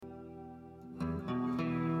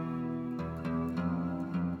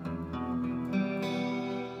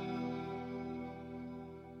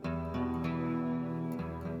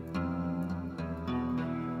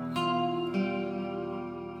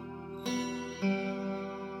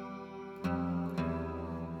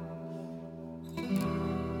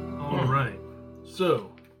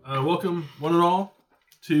Welcome one and all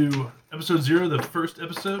to episode 0, the first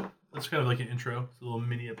episode. That's kind of like an intro. It's a little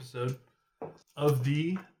mini episode of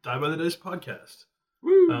the Die by the Dice podcast.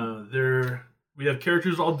 Woo! We have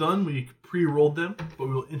characters all done. We pre-rolled them, but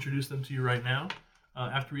we will introduce them to you right now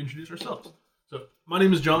after we introduce ourselves. So, my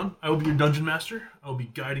name is John. I will be your dungeon master. I will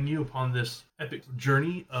be guiding you upon this epic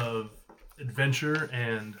journey of adventure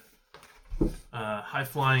and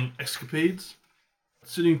high-flying escapades.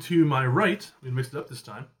 Sitting to my right, we mixed it up this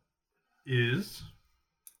time, is...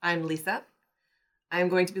 I'm Lisa. I'm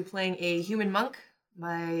going to be playing a human monk.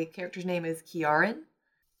 My character's name is Kiaran.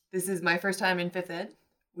 This is my first time in 5th Ed.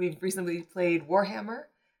 We've recently played Warhammer,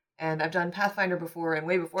 and I've done Pathfinder before, and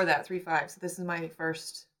way before that, 3.5. So this is my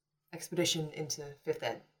first expedition into 5th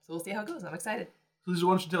Ed. So we'll see how it goes. I'm excited. So Lisa,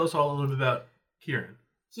 why don't you tell us all a little bit about Kiaran?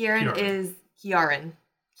 Kiaran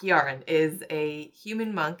is a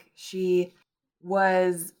human monk. She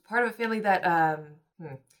was part of a family that, I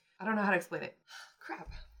don't know how to explain it.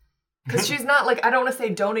 Crap. Because she's not, I don't want to say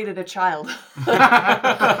donated a child.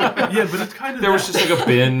 Yeah, but it's kind of... There was just a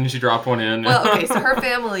bin, she dropped one in. Well, okay, so her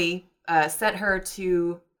family sent her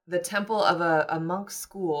to the temple of a monk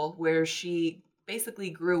school where she basically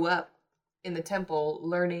grew up in the temple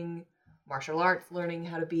learning martial arts, learning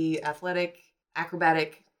how to be athletic,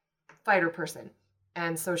 acrobatic, fighter person.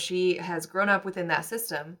 And so she has grown up within that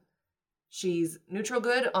system. She's neutral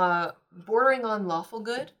good, bordering on lawful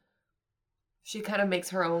good. She kind of makes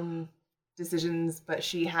her own decisions, but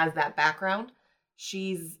she has that background.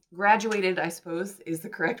 She's graduated, I suppose, is the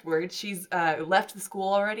correct word. She's left the school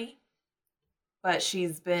already, but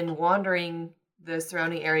she's been wandering the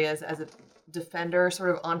surrounding areas as a defender,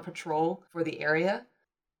 sort of on patrol for the area,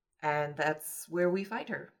 and that's where we find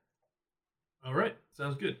her. All right,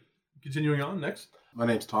 sounds good. Continuing on, next. My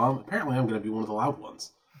name's Tom. Apparently I'm going to be one of the loud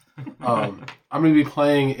ones. I'm going to be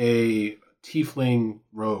playing a tiefling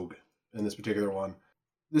rogue in this particular one.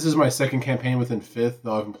 This is my second campaign within 5th,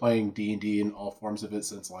 though I've been playing D&D in all forms of it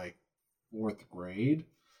since 4th grade.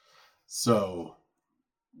 So,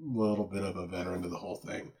 a little bit of a veteran to the whole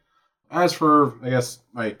thing. As for, I guess,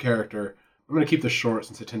 my character, I'm going to keep this short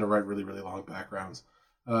since I tend to write really, really long backgrounds.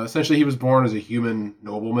 Essentially, he was born as a human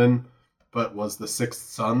nobleman, but was the 6th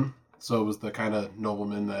son. So it was the kind of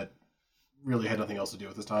nobleman that really had nothing else to do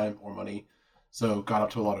with his time or money, so got up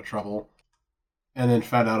to a lot of trouble, and then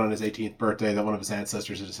found out on his 18th birthday that one of his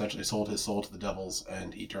ancestors had essentially sold his soul to the devils,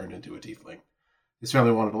 and he turned into a tiefling. His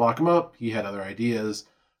family wanted to lock him up. He had other ideas,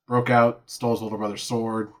 broke out, stole his older brother's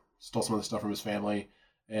sword, stole some of the stuff from his family,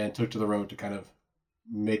 and took to the road to kind of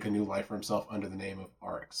make a new life for himself under the name of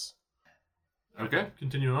Arix. Okay.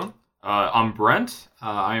 Continuing on. I'm Brent.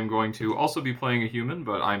 I am going to also be playing a human,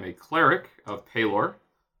 but I'm a cleric of Pelor.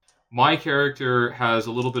 My character has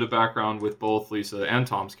a little bit of background with both Lisa and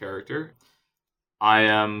Tom's character. I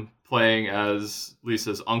am playing as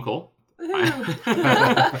Lisa's uncle. And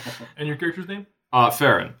your character's name?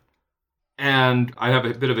 Farron. And I have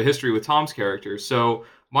a bit of a history with Tom's character. So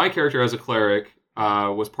my character as a cleric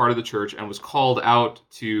was part of the church and was called out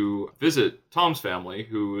to visit Tom's family,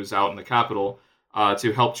 who was out in the capital,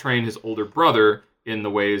 to help train his older brother in the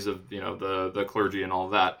ways of, the clergy and all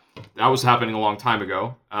of that. That was happening a long time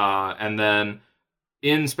ago. And then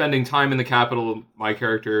in spending time in the capital, my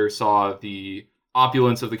character saw the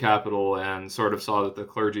opulence of the capital and sort of saw that the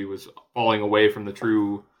clergy was falling away from the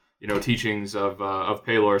true, teachings of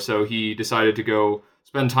Pelor. So he decided to go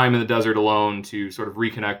spend time in the desert alone to sort of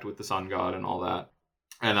reconnect with the sun god and all that.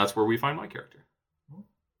 And that's where we find my character.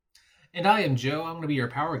 And I am Joe. I'm going to be your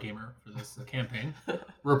power gamer for this campaign.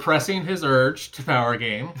 Repressing his urge to power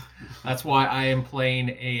game. That's why I am playing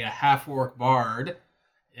a half-orc bard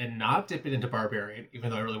and not dip it into barbarian, even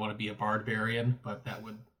though I really want to be a barbarian, but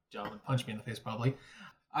John would punch me in the face probably.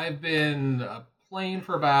 I've been playing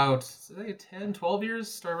for about 10, 12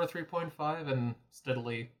 years, started with 3.5 and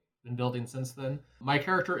steadily been building since then. My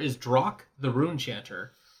character is Drock, the Rune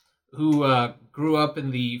Chanter, who grew up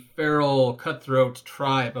in the feral cutthroat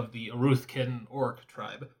tribe of the Aruthkin orc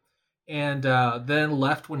tribe, and then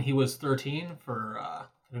left when he was 13 for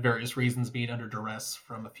various reasons, being under duress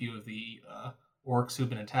from a few of the orcs who've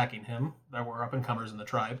been attacking him that were up-and-comers in the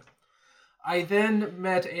tribe. I then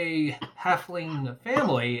met a halfling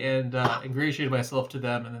family and ingratiated myself to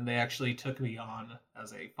them, and then they actually took me on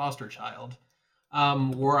as a foster child,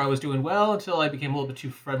 where I was doing well until I became a little bit too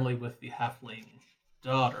friendly with the halfling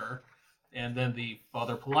daughter, and then the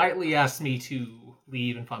father politely asked me to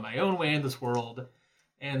leave and find my own way in this world.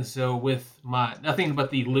 And so with my nothing but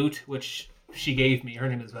the lute, which she gave me, her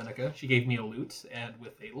name is Venica, she gave me a lute, and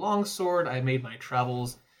with a long sword I made my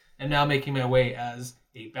travels, and now making my way as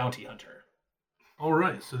a bounty hunter. All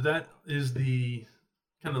right, so that is the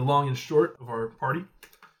kind of long and short of our party.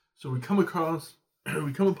 So we come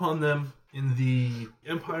upon them in the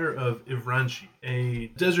Empire of Ivranchi, a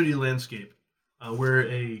deserty landscape where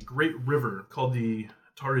a great river called the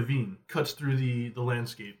Tarivin cuts through the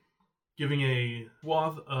landscape, giving a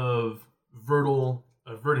swath of fertile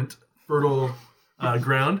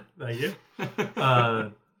ground. Thank you.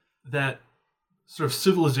 That sort of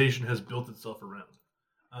civilization has built itself around.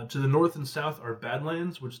 To the north and south are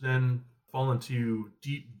Badlands, which then fall into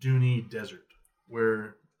deep, duny desert,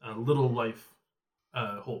 where little life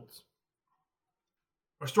holds.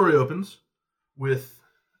 Our story opens with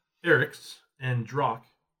Erix and Drock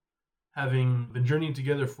having been journeying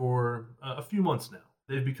together for a few months now.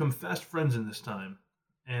 They've become fast friends in this time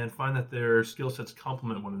and find that their skill sets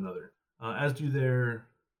complement one another, as do their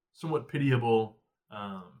somewhat pitiable,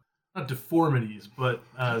 not deformities, but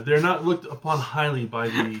they're not looked upon highly by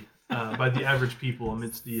the average people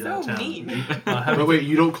amidst the So town. mean. Wait,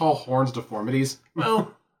 you don't call horns deformities?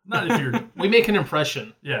 Well, not if you're... We make an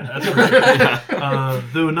impression. Yeah, that's right.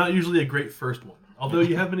 Though not usually a great first one. Although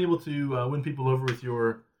you have been able to win people over with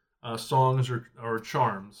your songs or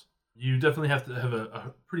charms, you definitely have to have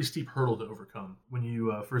a pretty steep hurdle to overcome when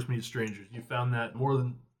you first meet strangers. You found that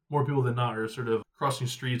more people than not are sort of crossing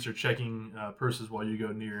streets or checking purses while you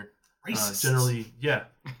go near. Generally, yeah,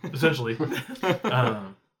 essentially.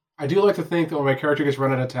 I do like to think that when my character gets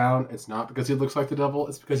run out of town, it's not because he looks like the devil,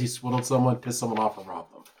 it's because he swindled someone, pissed someone off, and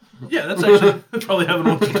robbed them. Yeah, that's probably happened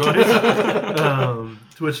once or twice.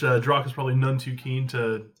 To which Drock is probably none too keen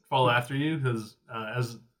to follow after you, because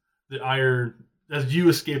as you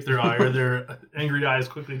escape their ire, their angry eyes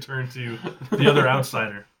quickly turn to the other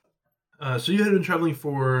outsider. So you had been traveling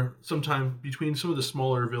for some time between some of the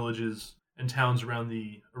smaller villages and towns around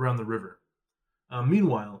the river.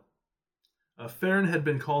 Meanwhile, Farron had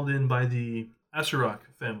been called in by the Asurok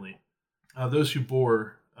family, those who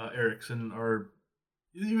bore Erix, and are,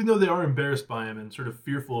 even though they are embarrassed by him and sort of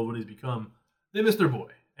fearful of what he's become, they miss their boy,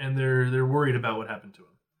 and they're worried about what happened to him.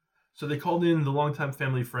 So they called in the longtime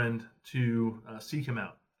family friend to seek him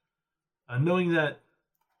out. Knowing that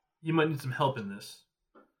he might need some help in this,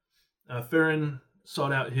 Farron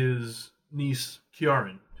sought out his niece,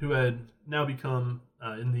 Kiaran, who had now become,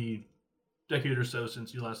 in the decade or so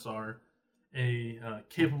since you last saw her, a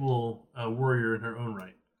capable warrior in her own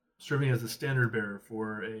right, serving as the standard bearer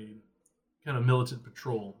for a kind of militant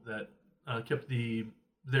patrol that kept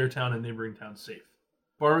their town and neighboring towns safe.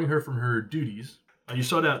 Borrowing her from her duties, you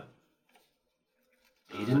sought out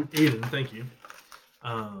Aiden, thank you.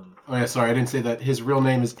 Oh yeah, sorry, I didn't say that. His real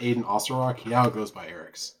name is Aiden Osterrock. He now goes by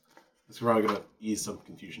Erix. It's probably going to ease some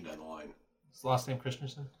confusion down the line. His last name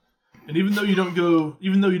Christensen. And even though you don't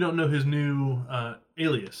know his new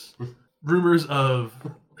alias, rumors of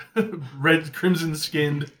red,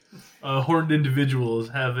 crimson-skinned, horned individuals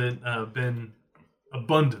haven't been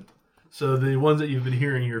abundant. So the ones that you've been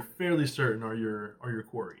hearing, you're fairly certain are your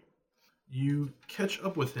quarry. You catch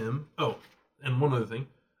up with him. Oh, and one other thing.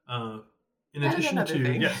 In addition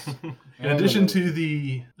to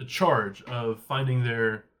the charge of finding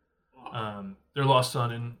their lost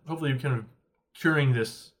son and hopefully kind of curing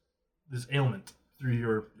this ailment through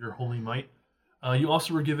your holy might, you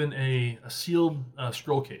also were given a sealed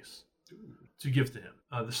scroll case to give to him.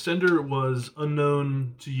 The sender was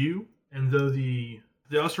unknown to you, and though the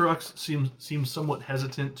Osterox seemed somewhat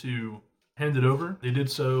hesitant to hand it over, they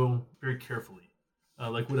did so very carefully.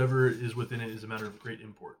 Like whatever is within it is a matter of great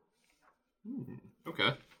import.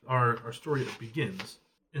 Okay. Our story begins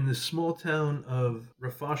in this small town of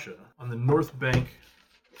Rafasha on the north bank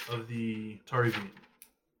of the Tarivin.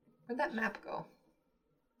 Where'd that map go?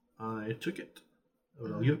 I took it,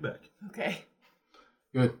 but I'll give it back. Okay.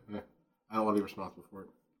 Good. Yeah. I don't want to be responsible for it.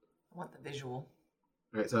 I want the visual.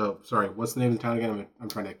 All right, so, sorry, what's the name of the town again? I'm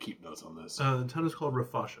trying to keep notes on this. The town is called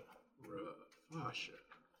Rafasha. Rafasha.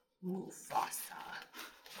 Mufasa.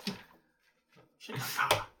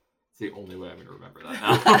 It's the only way I'm going to remember that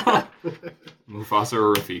now. Mufasa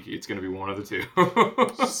or Rafiki. It's going to be one of the two.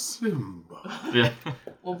 Simba. Yeah.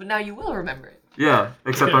 Well, but now you will remember it. Yeah,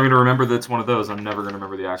 except Okay. I'm going to remember that it's one of those. I'm never going to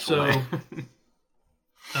remember the actual name.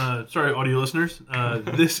 Sorry, audio listeners.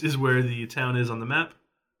 This is where the town is on the map,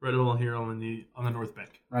 right along here on the north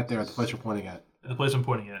bank. Right there, at the place you're pointing at. The place I'm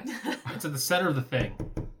pointing at. It's at the center of the thing.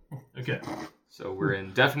 Okay. So we're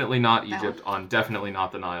in definitely not Egypt, on definitely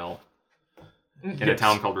not the Nile, in a Yes.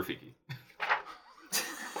 town called Rafiki.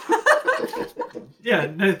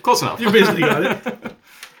 Yeah, Close enough. you basically got it.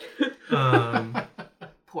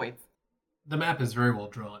 Points. The map is very well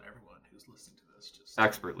drawn, everyone who's listening to this. Just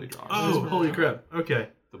Expertly drawn. Oh, holy crap. Okay.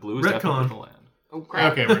 The blue is Retcon. definitely the land. Oh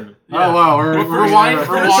crap. Okay, we're Yeah. Oh wow, we're rewind. I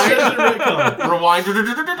can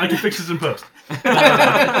Rewind. fix this in post.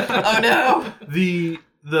 Oh no.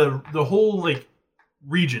 The whole like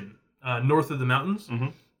region north of the mountains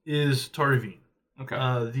Mhm. is Taravine. Okay.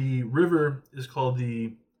 The river is called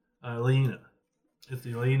the Leina. It's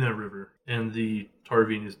the Leina River, and the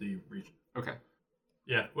Taravine is the region. Okay.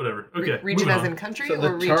 Yeah, whatever. Okay, Region moving as on. in country So the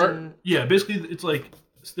or chart- region? Yeah, basically it's like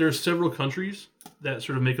there's several countries that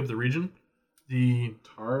sort of make up the region. The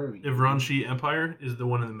Tarvi. Ivranshi Empire is the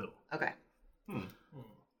one in the middle. Okay.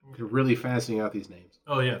 You're really fancying out these names.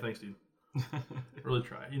 Oh yeah, thanks, dude. Really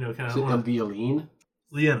try. You know, kind Is it of the Aline?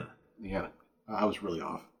 Liena. Yeah, I was really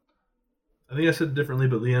off. I think I said it differently,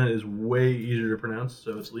 but Liena is way easier to pronounce,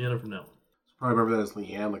 so it's Liena from now on. Probably remember that as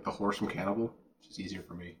Leanne, like the horse from Cannibal, which is easier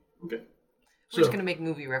for me. Okay. We're just gonna make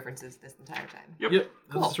movie references this entire time. Yep. Yep.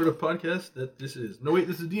 Cool. That's the sort of podcast that this is. No, wait,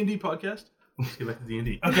 this is a D&D podcast. Let's get back to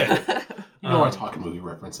D&D. Okay. You know I talk in movie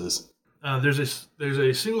references. There's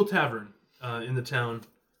a single tavern in the town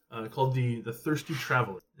called the Thirsty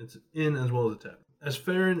Traveler. It's an inn as well as a tavern. As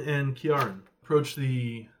Farron and Kiaran approach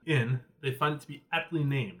the inn, they find it to be aptly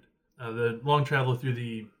named. The long travel through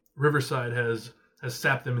the riverside has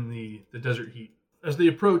sapped them in the desert heat. As they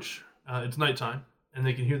approach, it's nighttime, and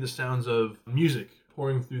they can hear the sounds of music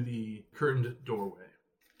pouring through the curtained doorway.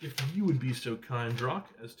 If you would be so kind, Drock,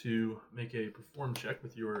 as to make a perform check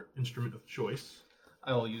with your instrument of choice.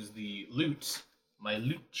 I will use the loot. My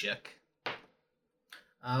loot check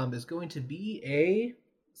is going to be a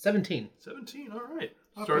 17. 17, all right.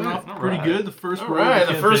 Not Starting bad. off All pretty right. good. The first All roll. right, of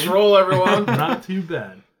the the first campaign. roll, everyone. Not too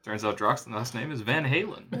bad. Turns out Drock's last name is Van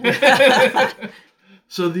Halen.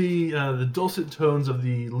 So the dulcet tones of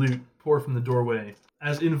the lute pour from the doorway,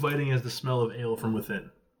 as inviting as the smell of ale from within.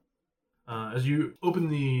 As you open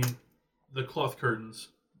the cloth curtains,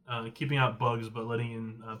 keeping out bugs but letting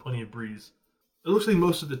in plenty of breeze, it looks like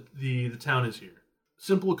most of the town is here.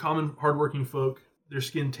 Simple, common, hardworking folk. Their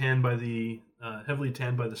skin tanned by heavily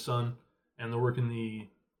tanned by the sun, and they work in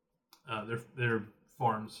their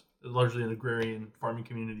farms, largely an agrarian farming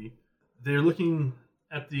community. They're looking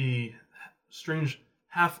at the strange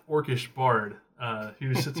half-orcish bard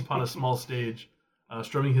who sits upon a small stage,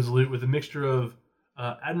 strumming his lute with a mixture of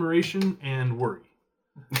admiration and worry.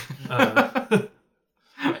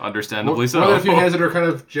 Understandably More so. than a few hands that are kind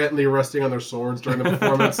of gently resting on their swords during the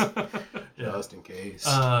performance, Yeah. just in case.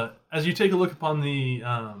 As you take a look upon the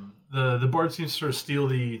bard seems to sort of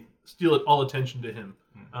steal all attention to him.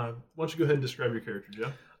 Why don't you go ahead and describe your character,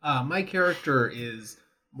 Joe? My character is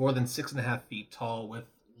more than 6.5 feet tall with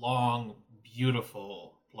long,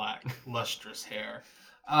 beautiful, black, lustrous hair.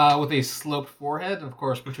 With a sloped forehead and, of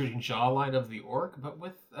course, protruding jawline of the orc, but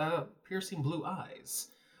with piercing blue eyes.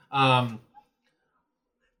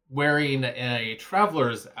 Wearing a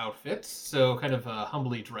traveler's outfit, so kind of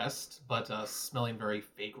humbly dressed, but smelling very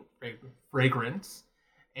fragrant.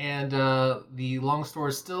 And the long sword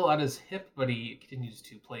is still at his hip, but he continues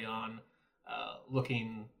to play on,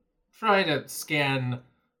 trying to scan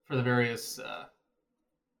for the various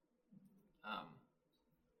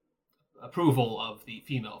approval of the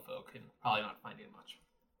female folk, and probably not finding much.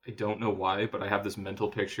 I don't know why, but I have this mental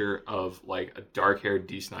picture of like a dark-haired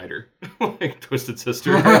Dee Snider, like Twisted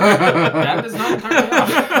Sister. That is not entirely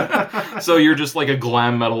off. So you're just like a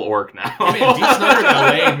glam metal orc now. I mean, Dee Snider in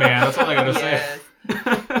LA, man. That's all I gotta say.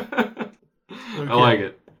 Yes. I like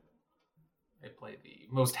it. They play the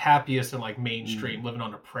most happiest and like mainstream, living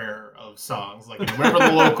on a prayer of songs. Like wherever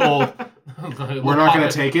the local, We're not going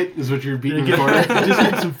to take it, is what you're beating the corner. Just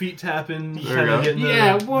getting some feet tapping. There you kinda go. getting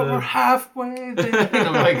Yeah, we're halfway there. You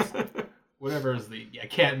know, like whatever is the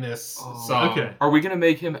can't miss song. Okay. Are we gonna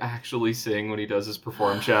make him actually sing when he does his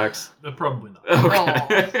perform checks? Probably not.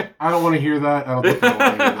 Okay. I don't want to hear that. I don't think I want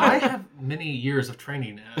to hear I that. have many years of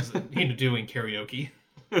training as doing karaoke.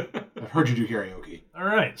 I've heard you do karaoke. All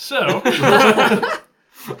right, so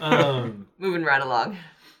Moving right along.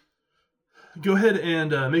 go ahead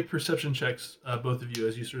and make perception checks, both of you,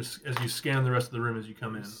 as you scan the rest of the room as you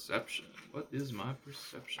come in. Perception. What is my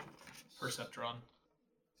perception? Perceptron.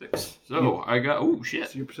 6. So I got So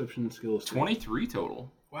shit. your perception skills. 23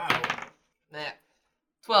 total. Wow. Nah.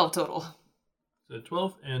 12 total. So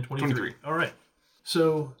 12 and 23. 23. All right.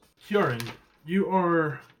 So, Kieran, you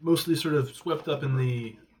are mostly sort of swept up in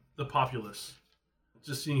the populace.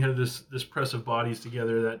 Just seeing how this press of bodies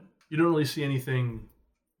together that you don't really see anything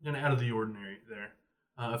out of the ordinary there.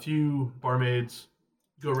 A few barmaids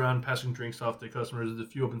go around passing drinks off to customers. There's a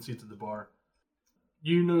few open seats at the bar.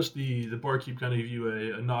 You notice the barkeep kind of give you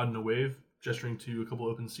a nod and a wave, gesturing to a couple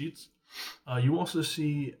open seats. You also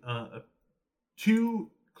see two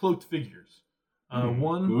cloaked figures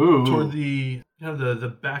One Ooh. toward the kind of the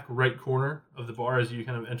back right corner of the bar as you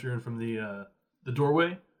kind of enter in from the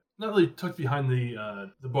doorway. Not really tucked behind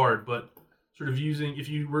the bard, but sort of using, if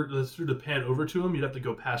you were to sort of pan over to him, you'd have to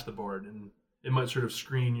go past the bard, and it might sort of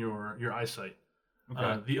screen your eyesight.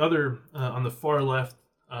 Okay. The other on the far left,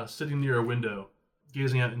 sitting near a window,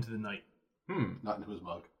 gazing out into the night. Not into his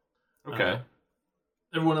mug. Okay.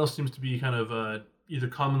 Everyone else seems to be kind of either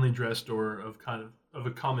commonly dressed or of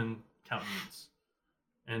a common countenance,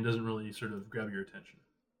 and doesn't really sort of grab your attention.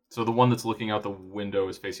 So the one that's looking out the window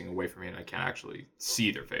is facing away from me, and I can't actually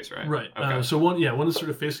see their face, right? Right. Okay. So one is sort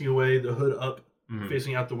of facing away, the hood up, Mhm.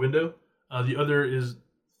 facing out the window. The other is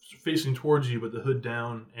facing towards you, but the hood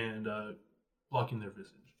down and blocking their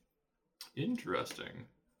visage. Interesting.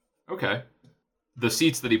 Okay. The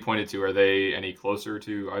seats that he pointed to, are they any closer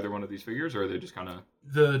to either one of these figures, or are they just kind of...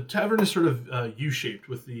 The tavern is sort of U-shaped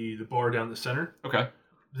with the bar down the center. Okay.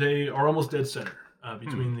 They are almost dead center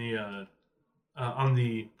between the on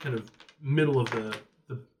the kind of middle of the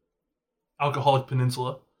alcoholic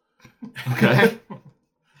peninsula. Okay.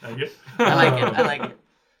 Thank you. I like it. I like it.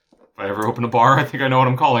 If I ever open a bar, I think I know what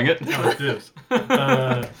I'm calling it. How it is.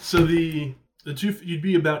 So the two, you'd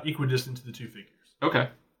be about equidistant to the two figures. Okay.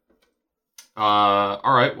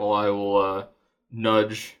 All right. Well, I will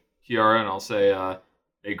nudge Kiara and I'll say,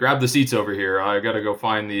 "Hey, grab the seats over here. I gotta go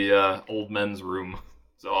find the old men's room."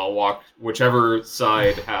 So I'll walk whichever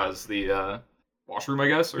side has the washroom, I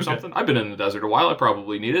guess, or Okay. something. I've been in the desert a while. I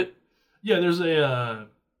probably need it. Yeah, there's a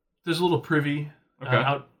little privy Okay.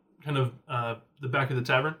 out kind of the back of the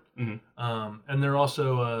tavern, Mhm. And they're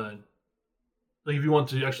also like if you want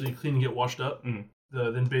to actually clean and get washed up, Mhm.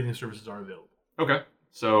 then bathing services are available. Okay.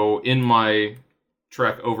 So in my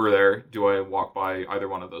trek over there, do I walk by either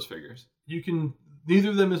one of those figures? You can. Neither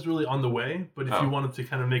of them is really on the way, but if Oh. you wanted to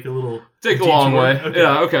kind of make a little Take a long detour- way. okay.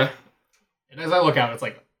 Yeah. Okay. And as I look out, it's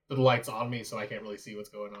like the light's on me, so I can't really see what's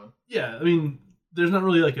going on. Yeah, I mean, there's not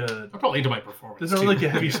really like a I'm probably into my performance. there's not too. really like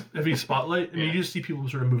a heavy spotlight. I mean, Yeah. you just see people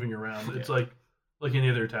sort of moving around. It's like any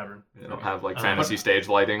other tavern. They don't have like Uh, fantasy stage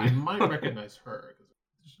lighting. I might recognize her.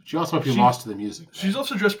 She also might be She- lost to the music. She's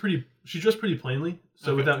also dressed pretty. She's dressed pretty plainly,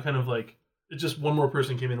 so Okay. without kind of like it's just one more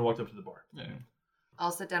person came in and walked up to the bar. Yeah.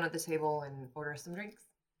 I'll sit down at the table and order some drinks.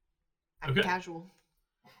 I'm Okay. casual.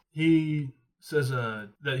 He says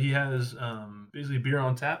that he has basically beer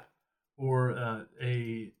on tap, or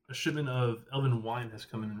a shipment of elven wine has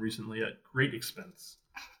come in recently at great expense.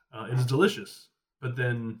 It is delicious, but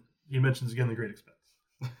then he mentions again the great expense.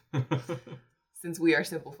 Since we are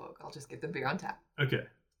simple folk, I'll just get the beer on tap. Okay.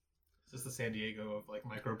 Is this the San Diego of like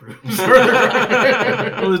microbrews?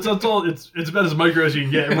 Well, it's all it's about as micro as you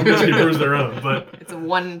can get. Everyone basically brews their own, but It's a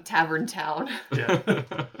one tavern town. yeah.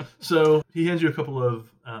 So he hands you a couple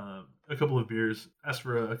of beers, asks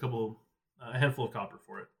for a handful of copper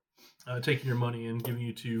for it, taking your money and giving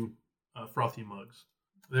you two frothy mugs.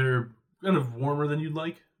 They're kind of warmer than you'd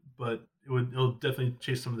like, but it'll definitely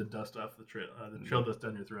chase some of the dust off the trail dust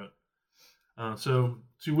down your throat. So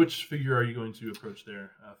to which figure are you going to approach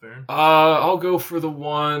there, Farron? I'll go for the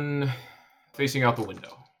one facing out the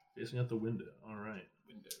window. Facing out the window. All right.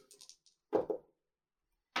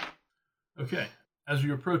 Okay. As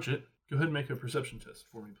you approach it, go ahead and make a perception test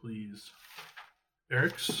for me, please.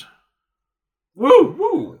 Eric's. Woo!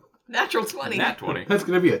 Woo! Natural 20. Nat 20. That's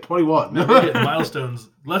going to be a 21. Now we get milestones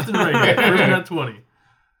left and right. Here. First nat 20.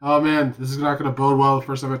 Oh man, this is not going to bode well the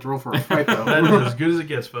first time I have to roll for a fight though. That is as good as it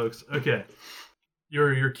gets, folks. Okay.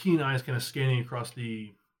 Your keen eyes kind of scanning across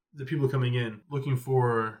the people coming in, looking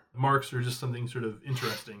for marks or just something sort of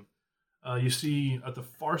interesting. You see at the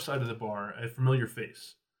far side of the bar a familiar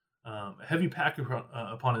face, a heavy pack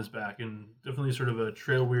upon his back, and definitely sort of a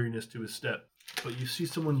trail weariness to his step. But you see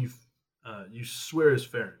someone you swear is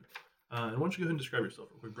Farron. And why don't you go ahead and describe yourself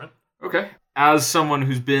real quick, Brent? Okay. As someone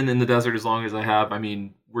who's been in the desert as long as I have, I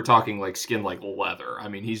mean, we're talking like skin like leather. I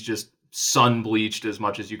mean, he's just sun bleached as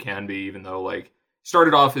much as you can be, even though like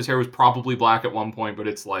started off his hair was probably black at one point, but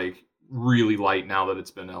it's like really light now that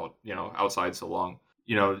it's been out, outside so long.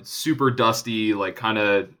 Super dusty, like kind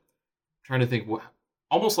of trying to think,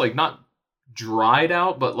 almost like not dried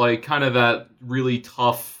out, but like kind of that really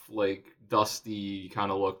tough, like dusty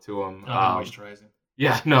kind of look to him. Moisturizing.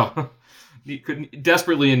 Yeah, no.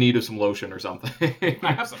 Desperately in need of some lotion or something.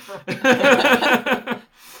 I have some.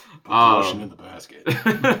 Lotion in the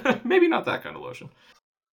basket. Maybe not that kind of lotion.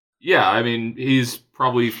 Yeah, I mean, he's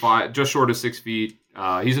probably just short of 6 feet.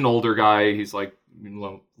 He's an older guy. He's like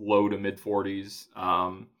low to mid 40s.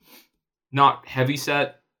 Not heavy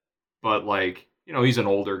set, but like, he's an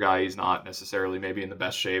older guy. He's not necessarily maybe in the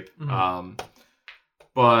best shape. Mhm.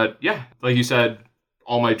 But yeah, like you said,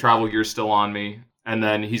 all my travel gear's still on me, and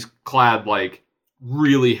then he's clad like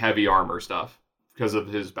really heavy armor stuff because of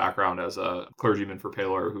his background as a clergyman for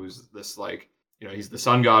Pelor, who's this like, you know, he's the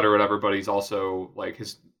sun god or whatever, but he's also like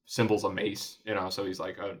his symbol's a mace, you know, so he's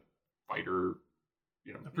like a fighter,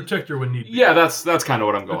 you know, A protector when need be. yeah, that's kind of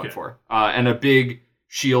what I'm going Okay. for. And a big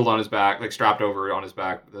shield on his back, like strapped over on his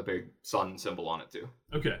back with a big sun symbol on it too.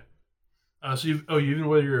 Okay. So you even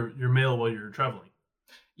wear your mail while you're traveling.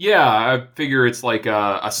 Yeah, I figure it's like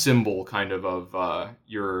a symbol kind of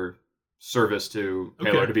your service to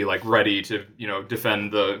Pelor Okay. to be like ready to, you know,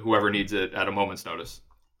 defend whoever needs it at a moment's notice.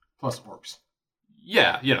 Plus orcs.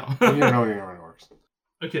 Yeah, you know. You know orcs.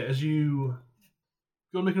 Okay, as you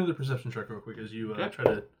go and make another perception check real quick as you Okay. try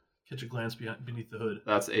to catch a glance beneath the hood.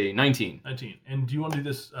 That's a 19. 19. And do you want to do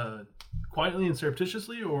this quietly and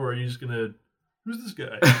surreptitiously, or are you just gonna? Who's this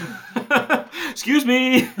guy? Excuse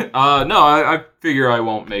me. No, I figure I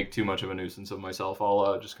won't make too much of a nuisance of myself.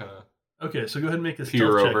 I'll just kind of Okay, so go ahead and make a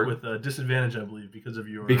Peer stealth check over. with disadvantage, I believe, because of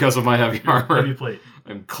your because of my heavy your armor. heavy plate.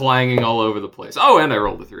 I'm clanging all over the place. Oh, and I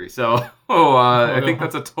rolled a 3. So, I think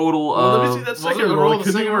that's a total Well, let me see of. that Wasn't second the roll. roll It the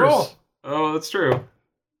could be second worse. roll? Oh, that's true.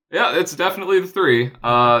 Yeah, it's definitely the 3.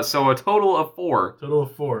 So a total of 4. Total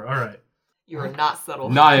of 4. All right. You are not subtle.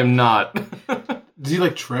 No, I am not. Does he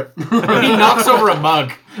like trip? He knocks over a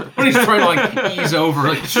mug when he's trying to like ease over.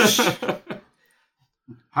 Like, shh.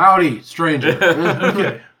 Howdy, stranger.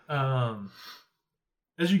 Okay.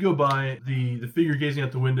 As you go by, the figure gazing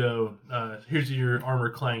out the window hears your armor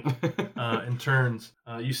clank and turns.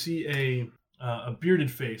 You see a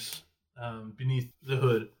bearded face beneath the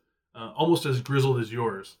hood, almost as grizzled as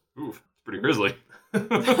yours. Oof, it's pretty grisly.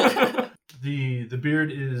 The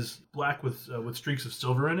beard is black with streaks of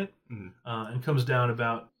silver in it, Mhm. and comes down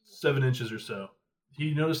about 7 inches or so.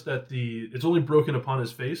 He noticed that it's only broken upon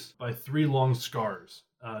his face by 3 long scars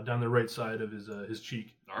down the right side of his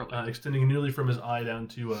cheek, Gnarly. extending nearly from his eye down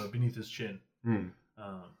to beneath his chin. Hmm.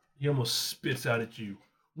 He almost spits out at you.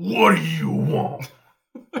 What do you want?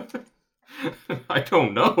 I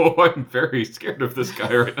don't know. I'm very scared of this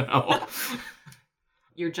guy right now.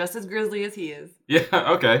 You're just as grizzly as he is. Yeah,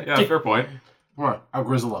 okay. Yeah, fair point. Come on, I'll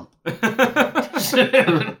grizzle him.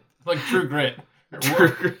 Like True Grit.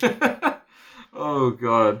 Oh,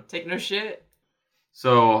 God. Take no shit.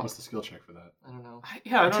 So, What's the skill check for that? I don't know.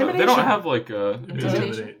 yeah, I don't know. They don't have like a.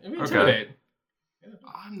 Intimidation. Intimidate.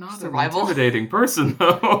 I'm not Survival. an intimidating person,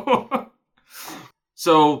 though.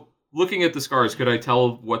 So, looking at the scars, could I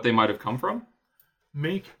tell what they might have come from?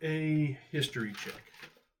 Make a history check.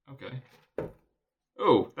 Okay.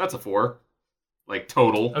 Oh, that's a 4. Like,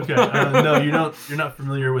 total. Okay. No, you're not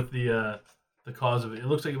familiar with the cause of it. It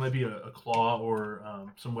looks like it might be a claw or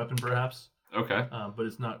some weapon, perhaps, Okay. but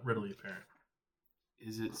it's not readily apparent.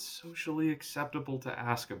 Is it socially acceptable to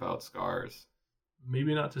ask about scars?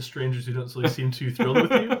 Maybe not to strangers who don't really seem too thrilled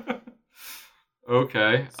with you.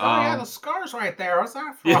 Okay. So yeah, the scars right there. What's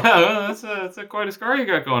that from? Yeah, that's quite a scar you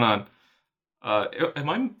got going on. Am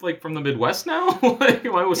I like from the Midwest now? Like,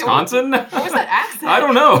 am I Wisconsin? What was that accent? I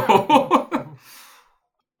don't know.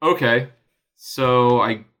 Okay, so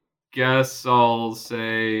I guess I'll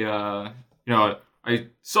say, I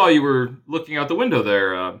saw you were looking out the window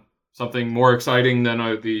there. Something more exciting than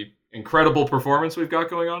the incredible performance we've got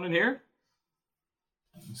going on in here?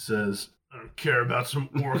 He says, I don't care about some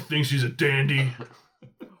orc thinks he's a dandy.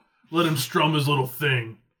 Let him strum his little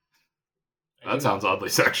thing. That sounds oddly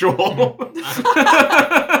sexual.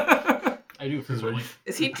 I do frequently.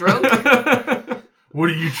 Is he drunk? What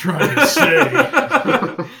are you trying to say?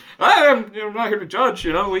 I'm not here to judge.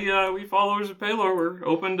 You know, we followers of Pelor. We're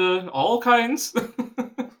open to all kinds.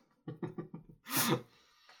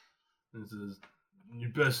 He says, you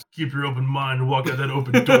best keep your open mind and walk out that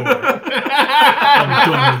open door.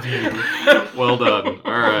 I'm done with you. Well done.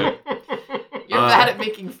 All right. You're bad at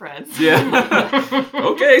making friends. Yeah.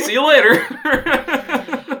 Okay. See you later.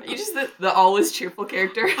 You just the always cheerful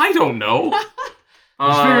character. I don't know.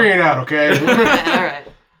 Just figuring it out, okay?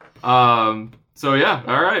 All right. So yeah.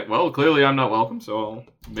 All right. Well, clearly I'm not welcome, so I'll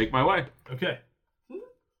make my way. Okay.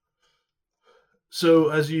 So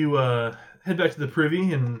as you head back to the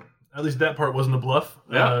privy, and at least that part wasn't a bluff.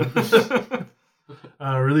 Yeah.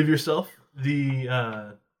 Relieve yourself.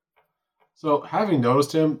 So, having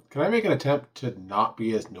noticed him, can I make an attempt to not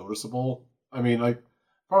be as noticeable? I mean, like,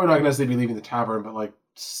 probably not going to necessarily be leaving the tavern, but, like,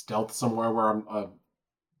 stealth somewhere where I'm,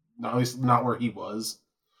 not, at least not where he was.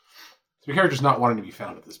 So, the character's not wanting to be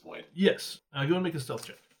found at this point. Yes. Go and make a stealth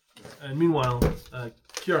check. And meanwhile,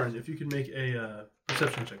 Kieran, if you could make a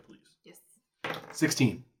perception check, please. Yes.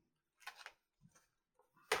 16.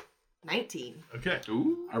 19. Okay.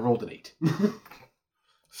 Ooh. I rolled an 8.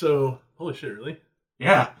 So, holy shit, really?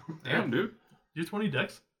 Yeah. Damn, dude. You have 20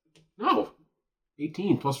 dex? No.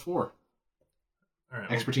 18 plus 4. All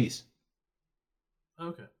right. Expertise.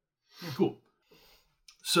 Okay. Cool.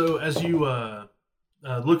 So as you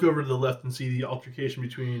look over to the left and see the altercation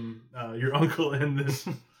between your uncle and this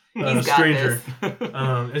He's got stranger, this.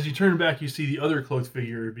 as you turn back, you see the other cloaked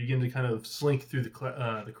figure begin to kind of slink through the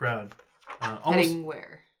crowd, almost Heading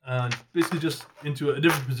where? basically just into a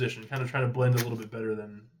different position, kind of trying to blend a little bit better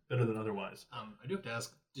than otherwise. I do have to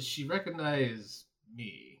ask, does she recognize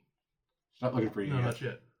me? She's not looking for you No, yet. not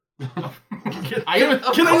yet. Of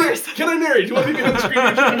course. Can I narrate? Do you want me to be on the screen? Do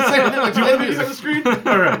you want me to be on the screen?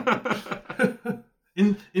 All right.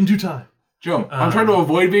 In due time. Joe, I'm trying to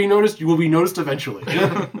avoid being noticed. You will be noticed eventually.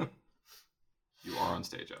 You are on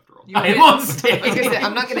stage after all. I am on stage. Like I said,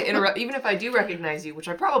 I'm not going to interrupt. Even if I do recognize you, which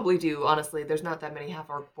I probably do, honestly, there's not that many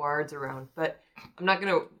half-orc bards around. But I'm not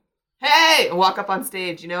going to, hey, and walk up on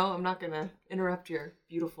stage, you know? I'm not going to interrupt your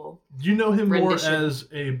beautiful... You know him rendition. more as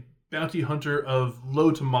a bounty hunter of low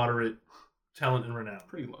to moderate talent and renown.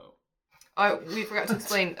 Pretty low. We forgot to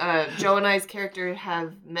explain, Joe and I's character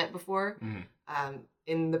have met before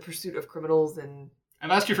in the pursuit of criminals and... I've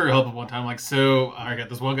asked you for your help at one time, like, so, I got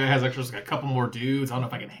this one guy has extras, like a couple more dudes, I don't know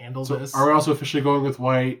if I can handle So this. are we also officially going with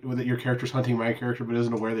why that your character's hunting my character but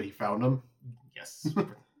isn't aware that he found him? Yes. That's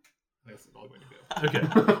the only way to go. Okay.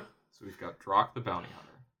 So we've got Drock the Bounty Hunter.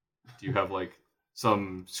 Do you have, like,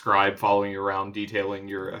 some scribe following you around detailing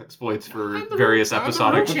your exploits for various I'm the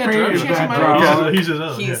episodic... road chanter. I'm Pretty chanting my bad, own bro. He's his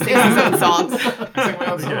own. He yeah. sings his own songs. I sing my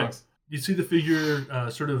own Okay. songs. You see the figure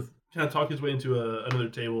sort of kind of talk his way into another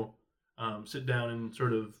table, sit down and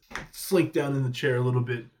sort of slink down in the chair a little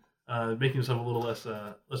bit, making himself a little less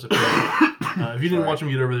apparent. If you didn't watch him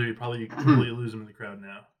get over there, you'd probably completely lose him in the crowd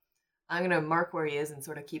now. I'm going to mark where he is and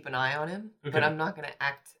sort of keep an eye on him, Okay. but I'm not going to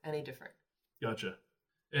act any different. Gotcha.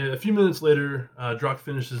 A few minutes later, Drock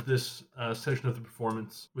finishes this section of the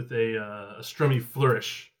performance with a strummy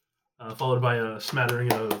flourish, followed by a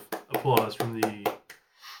smattering of applause from the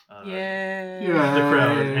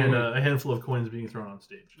crowd and a handful of coins being thrown on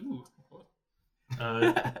stage. Ooh.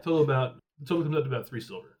 Total comes out to about 3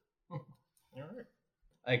 silver. All right.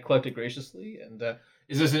 I collect it graciously, and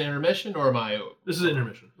is this an intermission, or am I... This is an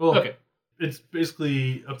intermission. Well, Okay. It's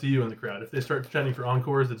basically up to you and the crowd. If they start chanting for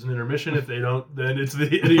encores, it's an intermission. If they don't, then it's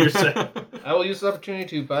the end of your set. I will use this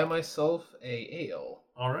opportunity to buy myself a ale.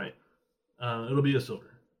 All right. It'll be a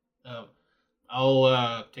silver.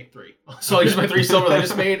 I'll take 3. So I'll use my 3 silver that I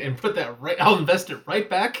just made and put that right... I'll invest it right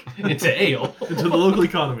back into ale. Into the local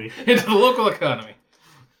economy. Into the local economy.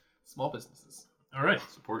 Small businesses. All right.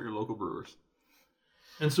 Support your local brewers.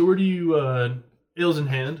 And so where do you, ales in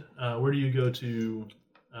hand, where do you go to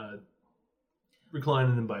recline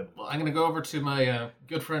and imbibe? Well, I'm going to go over to my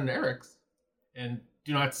good friend Eric's and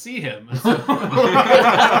do not see him.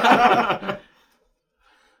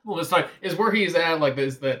 Well, it's fine. Is where he's at, like,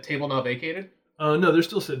 is that table not vacated? No, they're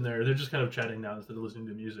still sitting there. They're just kind of chatting now instead of listening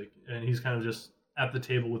to music. And he's kind of just at the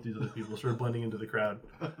table with these other people, sort of blending into the crowd.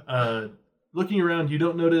 Looking around, you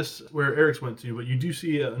don't notice where Eric's went to, but you do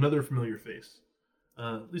see another familiar face.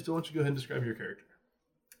 Lisa, why don't you go ahead and describe your character?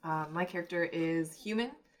 My character is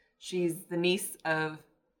human. She's the niece of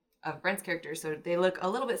Brent's character, so they look a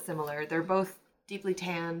little bit similar. They're both deeply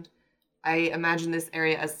tanned. I imagine this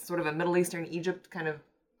area as sort of a Middle Eastern Egypt kind of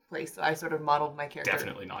place, so I sort of modeled my character.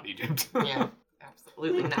 Definitely not Egypt. Yeah,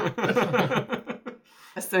 absolutely not.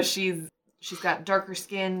 So she's got darker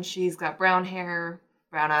skin, she's got brown hair,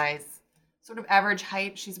 brown eyes, sort of average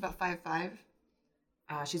height. She's about 5'5".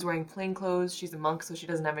 She's wearing plain clothes. She's a monk, so she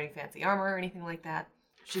doesn't have any fancy armor or anything like that.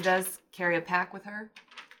 She does carry a pack with her,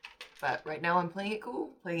 but right now I'm playing it cool,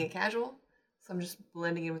 playing it casual, so I'm just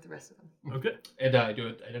blending in with the rest of them. Okay. And I do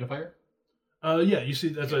an identifier? Yeah, you see,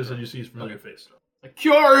 that's what I said, you see his familiar face. Like,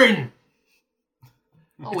 Kieran!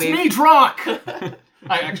 Oh, It's wait. me, Drock!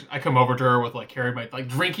 I come over to her with, like, carrying my, like,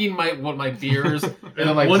 drinking my beers, and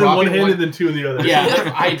then, like, one in one dropping hand and then 2 in the other.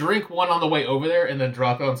 Yeah, I drink one on the way over there, and then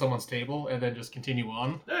drop it on someone's table, and then just continue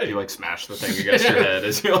on. Hey, You, like, smash the thing against your head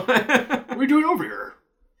as you... What are we doing over here?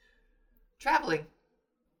 Traveling.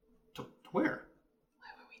 To where? Why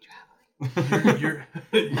were we traveling?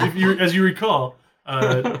 as you recall,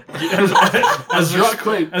 as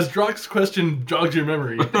Drock's question jogs your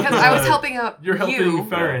memory. Because I was helping out You're helping you.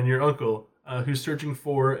 Farron, your uncle, who's searching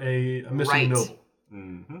for a missing Right. noble.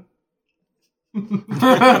 Mm-hmm.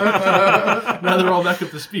 Now they're all back up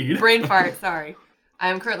to speed. Brain fart, sorry. I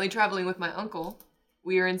am currently traveling with my uncle.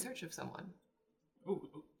 We are in search of someone. Ooh,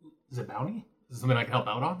 is it bounty? Is it something I can help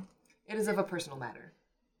out on? It is of a personal matter.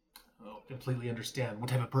 Oh, completely understand. What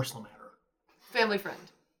type of personal matter? Family friend.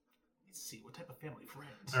 Let's see, what type of family friend?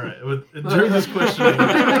 All right. During this questioning,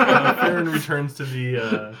 Farron returns to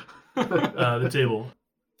the table.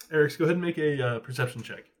 Eric, go ahead and make a perception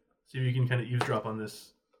check. See if you can kind of eavesdrop on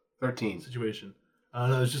this 13. situation.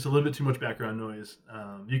 No, there's just a little bit too much background noise.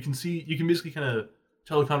 You can basically kind of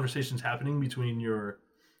tell conversations happening between your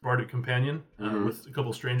bardic companion with a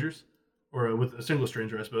couple strangers, or with a single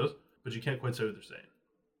stranger, I suppose. But you can't quite say what they're saying.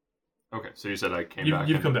 Okay, so you said I came You've back.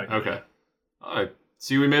 you've come back. Okay. I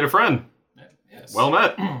see we made a friend. Yes. Well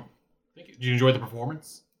met. Thank you. Did you enjoy the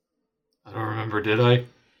performance? I don't remember, did I?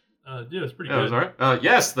 Yeah, it's pretty Yeah, it good. was alright.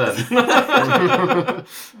 Yes, then.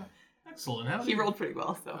 Excellent. He rolled pretty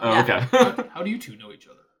well, so. Oh, yeah. okay. How do you two know each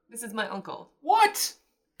other? This is my uncle. What?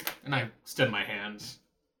 And I extend my hands.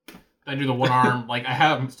 I do the one arm, like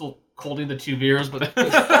I'm still holding the 2 beers, but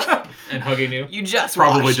and hugging you. You just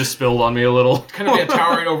Probably watched. just spilled on me a little. Kind of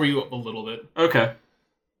towering over you a little bit. Okay.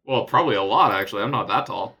 Well, probably a lot, actually. I'm not that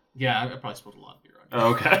tall. Yeah, I probably spilled a lot of beer on you. Oh,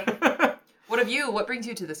 okay. What of you? What brings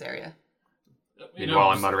you to this area? Meanwhile,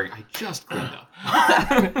 I'm muttering, I just cleaned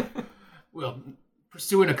up. Well,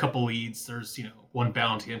 pursuing a couple leads. There's, one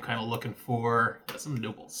bounty I'm kind of looking for. Some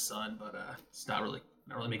noble's son, but it's not really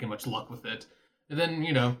making much luck with it. And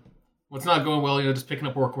then, what's not going well, just picking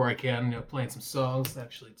up work where I can, playing some songs.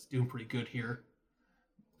 Actually, it's doing pretty good here.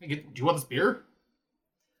 Do you want this beer?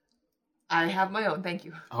 I have my own, thank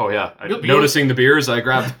you. Oh, yeah. Beer? Noticing the beers, I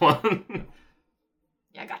grabbed one.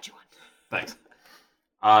 Yeah, I got you one. Thanks.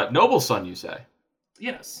 Noble's son, you say?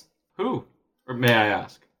 Yes. Who? Or may I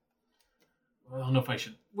ask? Well, I don't know if I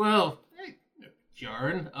should. Well, hey,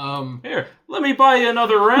 Jarn. Here, let me buy you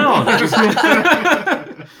another round.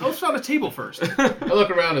 Let's find a table first. I look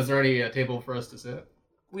around. Is there any table for us to sit?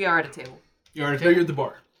 We are at a table. You are at a No, table? you're at the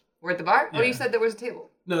bar. We're at the bar? Oh, Yeah. you said there was a table.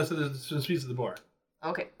 No, so there's some seats at the bar.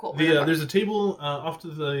 Okay, cool. We're at the bar. There's a table off to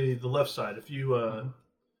the left side, a few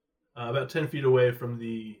about 10 feet away from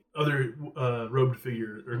the other robed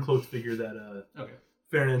figure or cloaked figure that Okay.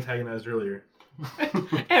 Farron antagonized earlier.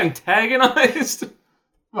 Antagonized?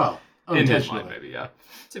 Well, In his unintentionally. mind, maybe, yeah.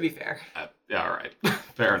 To be fair. Yeah, all right.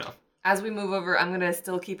 Fair enough. As we move over, I'm going to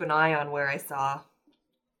still keep an eye on where I saw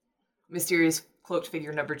mysterious cloaked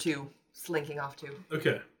figure number 2 slinking off to.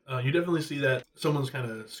 Okay, you definitely see that someone's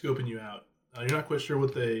kind of scoping you out. You're not quite sure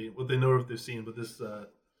what they know or what they've seen, but this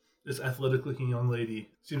athletic-looking young lady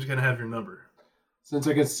seems to kind of have your number. Since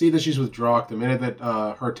I can see that she's with Drock, the minute that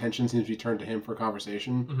her attention seems to be turned to him for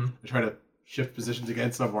conversation, I try to shift positions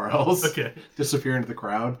again somewhere else. Okay. Disappear into the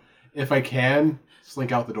crowd. If I can,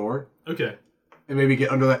 slink out the door. Okay. And maybe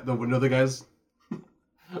get under the window the guy's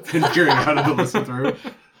been peering out to listen through.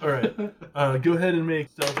 All right. Go ahead and make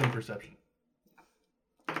stealth and perception.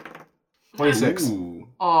 26. Ooh.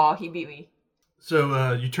 Aw, he beat me.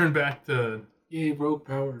 So you turn back to Yay, rogue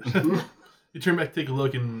powers. take a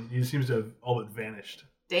look, and he seems to have all but vanished.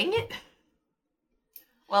 Dang it.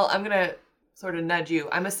 Well, I'm going to sort of nudge you.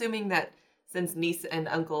 I'm assuming that since niece and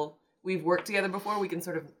uncle, we've worked together before, we can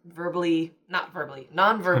sort of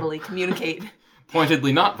non-verbally communicate.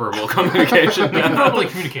 Pointedly not verbal communication. We can probably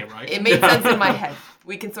communicate, right? It made sense in my head.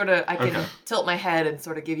 We can I can Okay. tilt my head and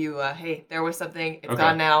sort of give you a, hey, there was something, it's Okay.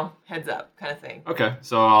 gone now, heads up, kind of thing. Okay,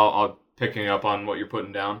 so I'll picking up on what you're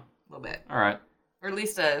putting down. A little bit. All right. Or at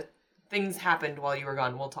least things happened while you were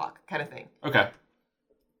gone, we'll talk, kind of thing. Okay.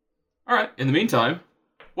 All right. In the meantime,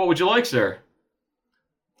 what would you like, sir?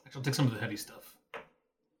 I'll take some of the heavy stuff.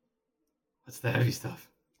 What's the heavy stuff?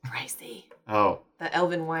 Pricey. Oh. The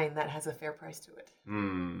elven wine that has a fair price to it.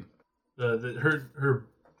 Hmm. Her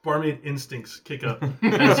barmaid instincts kick up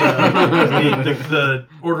as the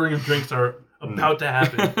ordering of drinks are about to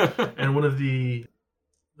happen, and one of the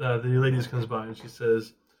ladies comes by and she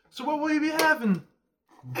says, "So what will you be having?"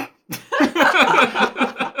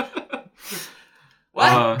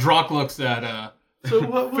 What? Drock looks at So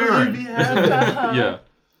what will Farron. you be having? Yeah.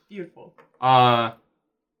 Beautiful. I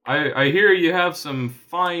hear you have some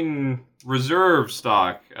fine reserve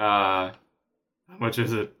stock. How much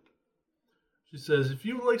is it? She says, "If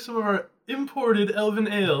you would like some of our imported elven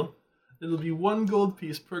ale, it'll be 1 gold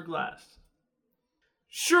piece per glass."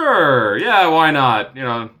 Sure. Yeah. Why not?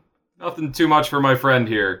 Nothing too much for my friend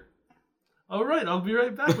here. All right, I'll be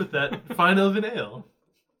right back with that fine elven ale.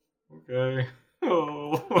 Okay.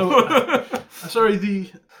 Oh, sorry, the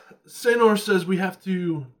Sanor says we have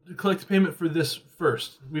to collect payment for this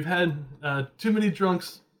first. We've had too many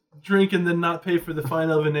drunks drink and then not pay for the fine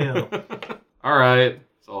elven ale. All right.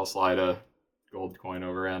 So I'll slide a gold coin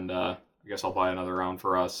over, and I guess I'll buy another round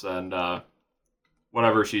for us and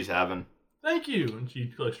whatever she's having. Thank you. And she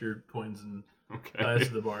collects your coins and Okay. buys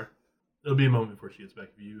to the bar. It'll be a moment before she gets back.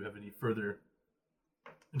 If you have any further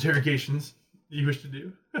interrogations, you wish to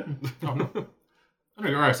do? Oh, no. I know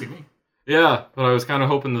you're asking me. Yeah, but I was kind of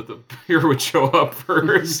hoping that the beer would show up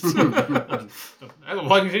first. Well,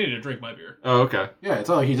 I continue to drink my beer. Oh, okay. Yeah, it's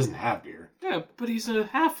not like he doesn't have beer. Yeah, but he's a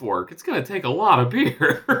half-orc. It's going to take a lot of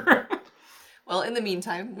beer. Well, in the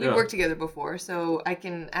meantime, we've Yeah. worked together before, so I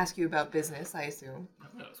can ask you about business, I assume.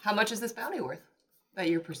 How much is this bounty worth that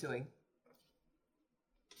you're pursuing?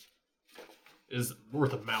 Is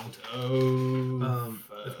worth amount of...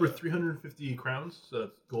 It's worth 350 crowns, so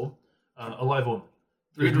that's gold. Alive only.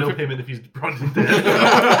 There's no 350 payment if he's brought in dead.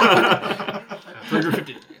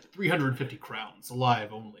 350 crowns,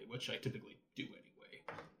 alive only, which I typically do anyway.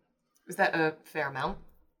 Is that a fair amount?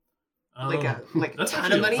 Like a that's ton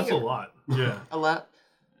actually, of money? That's a lot. Yeah. A lot?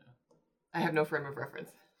 I have no frame of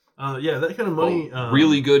reference. Yeah, that kind of money.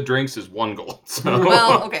 Really good drinks is 1 gold. So.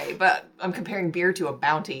 Well, okay, but I'm comparing beer to a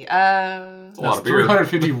bounty. It's a lot That's of beer.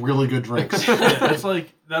 350 really good drinks. Yeah, it's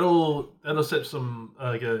like that'll set some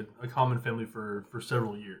like a common family for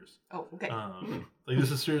several years. Oh, okay. Like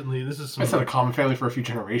this is some. That's not a common family for a few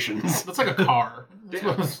generations. That's like a car.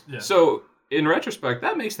 Yeah. So, in retrospect,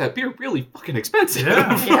 that makes that beer really fucking expensive.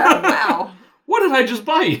 Yeah. Yeah, wow. What did I just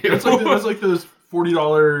buy you? That's like those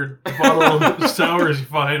 $40 bottle of sours you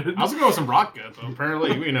find. I was gonna go with some vodka, but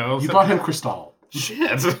apparently, you know. You bought him Cristal.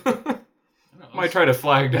 Shit. Might try to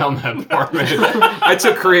flag down that barmaid. I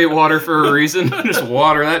took Create Water for a reason. Just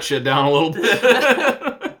water that shit down a little bit.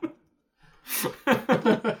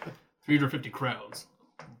 350 crowns.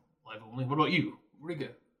 Live only. What about you? What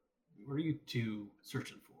are you two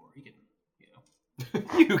searching for? You can,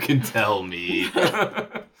 You can tell me.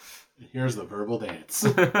 Here's the verbal dance.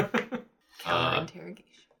 Counter interrogation.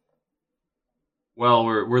 Well,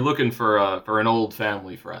 we're looking for an old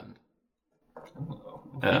family friend. Oh,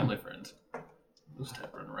 Yeah. family friend. Those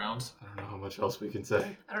type running around. I don't know how much else we can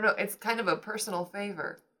say. I don't know. It's kind of a personal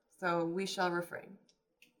favor, so we shall refrain.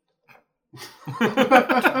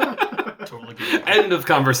 Totally get it. End of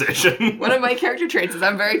conversation. One of my character traits is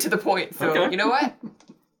I'm very to the point. So Okay. you know what?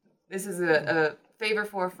 This is a favor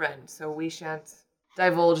for a friend, so we shan't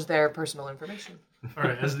divulge their personal information. All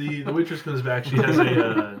right. As the waitress comes back, she has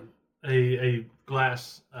a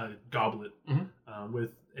glass goblet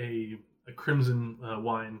with a crimson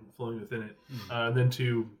wine flowing within it, and then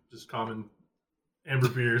 2 just common amber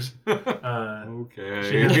beers. Okay.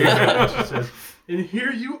 She hands it back and she says, "And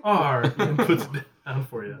here you are," and puts it down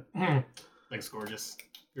for you. Thanks, gorgeous.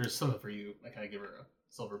 Here's something for you. I kind of give her a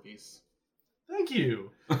silver piece. Thank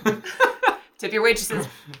you. Tip your waitresses.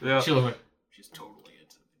 Yeah. She looked like she's totally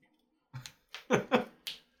into me.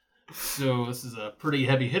 So this is a pretty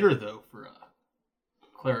heavy hitter, though, for a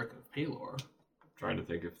cleric of Palor. Trying to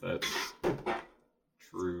think if that's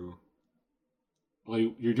true. Well,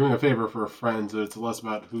 you're doing a favor for a friend, so it's less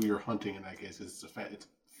about who you're hunting in that case. It's a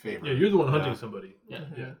favor. Yeah, you're the one hunting Yeah. somebody. Yeah.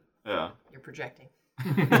 Yeah. You're projecting.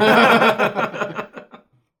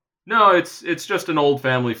 No, it's just an old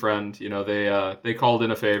family friend. You know, they called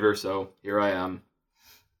in a favor, so here I am.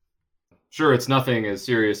 Sure, it's nothing as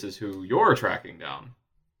serious as who you're tracking down.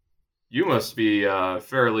 You must be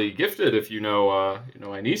fairly gifted if you know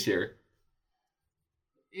Inez here.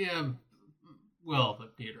 Yeah, well,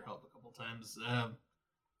 I've needed her help a couple times.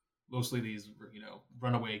 Mostly these,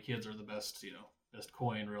 runaway kids are the best, best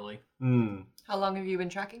coin, really. How long have you been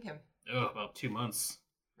tracking him? Oh, about 2 months.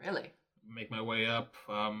 Really? Make my way up.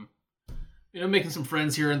 Making some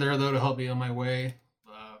friends here and there, though, to help me on my way.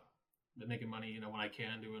 Been making money, when I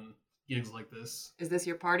can, doing gigs like this. Is this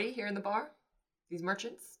your party here in the bar? These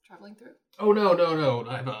merchants traveling through? Oh, no.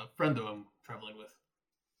 I have a friend that I'm traveling with.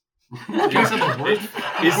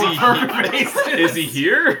 Is he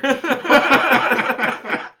here?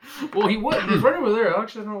 Well, he was. He's right over there. I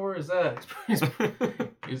actually don't know where he's at. He's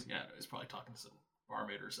probably talking to some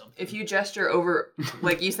barmaid or something. If you gesture over,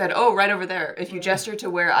 like you said, oh, right over there. If you gesture to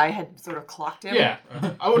where I had sort of clocked him. Yeah.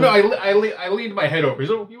 Oh, no, I leaned my head over.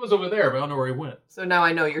 He was over there, but I don't know where he went. So now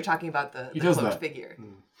I know you're talking about the does cloaked that. figure.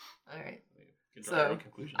 Mm. All right. Can draw your So own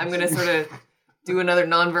conclusions. I'm going to sort of do another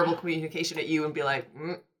nonverbal communication at you and be like,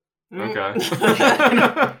 Okay.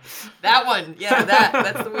 that one. Yeah,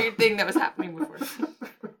 that's the weird thing that was happening before.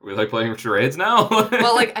 We like playing charades now?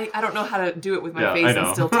 Well, like, I don't know how to do it with my Yeah, I face know.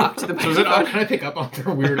 and still talk to the So is it, microphone. can I pick up on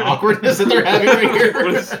their weird awkwardness that they're having right here?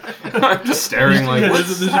 I'm just staring like, Yeah, what's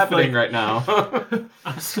this is happening like- right now?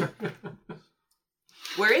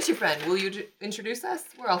 Where is your friend? Will you introduce us?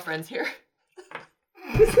 We're all friends here.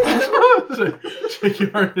 So,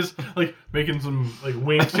 Shakyar is like making some like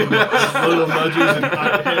winks and little nudges and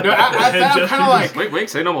head, No, at that, I'm kind of like, Wait, wait,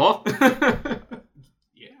 say no more.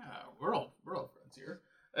 yeah, we're all friends here.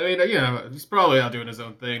 I mean, he's probably out doing his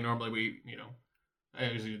own thing. Normally, I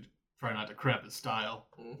usually try not to crap his style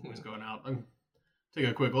when he's going out. I'm take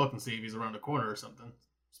a quick look and see if he's around a corner or something.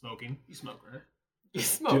 Smoking. You smoke, right? You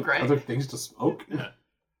smoke, right? Other things to smoke? Yeah.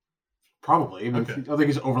 Probably. I mean, Okay. I don't think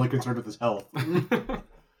he's overly concerned with his health.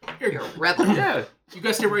 You're a rebel. Yeah. You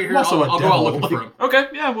guys stay right here. I'm also I'll a go out devil. looking for him. Okay.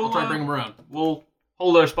 Yeah. I'll We'll try to bring him around. We'll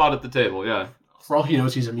hold our spot at the table. Yeah. For all he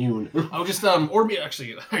knows, he's immune. I'll just or me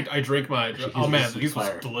actually. I drink my. Actually, Oh man, he's these was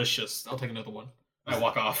fire. delicious. I'll take another one. I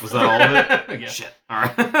walk off. Was that all of it? Yeah. Shit. All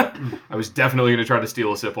right. I was definitely gonna try to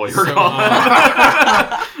steal a sip while you were So,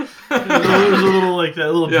 gone. There's a little like that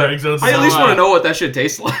little Yeah. drag zone. I at least So, want to know what that shit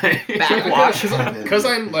tastes like. Backwash. Because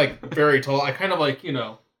I'm like very tall, I kind of like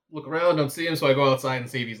look around, don't see him, so I go outside and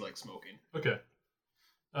see if he's like smoking. Okay.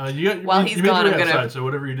 You got. While you he's made your gone, way I'm gonna- outside, so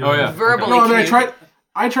whatever you do. Oh, yeah. Verbally. No, I mean, communicate.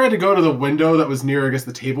 I tried to go to the window that was near, I guess,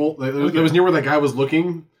 the table. It was near where that guy was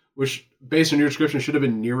looking, which, based on your description, should have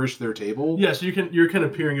been nearest their table. Yeah, so you're kind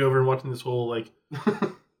of peering over and watching this whole like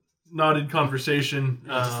nodded conversation,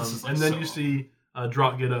 this is, like, and then so- you see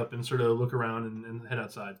Drop get up and sort of look around and head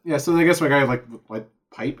outside. Yeah, so I guess my guy like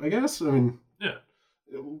pipe. I guess. I mean, Yeah.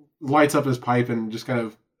 lights up his pipe and just kind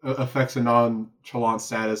of affects a nonchalant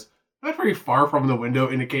status. Not very far from the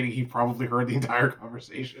window, indicating he probably heard the entire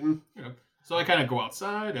conversation. So I kind of go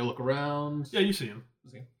outside, I look around. Yeah, you see him.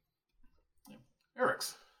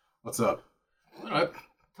 Eric's. What's up? I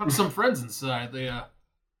talked to some friends inside. They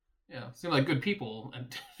seem like good people.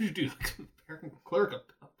 And dude, Cleric of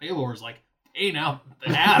Baylor's like paying out the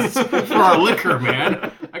ass for our liquor,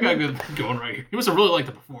 man. I got good going right here. He must have really liked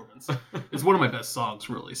the performance. It's one of my best songs,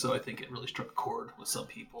 really. So I think it really struck a chord with some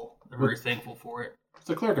people. They're very thankful for it. What's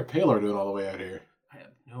the Cleric of Palor doing all the way out here? I have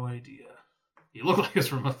no idea. He looked like he's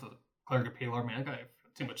from the Cleric of Palor, man. That guy had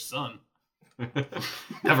too much sun.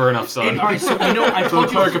 Never enough sun. All right, so I So the told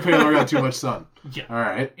Cleric you. of Palor got too much sun. Yeah. All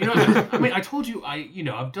right. I mean, I told you,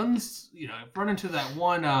 I've done this, I've run into that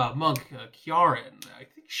one monk, Kiara, and I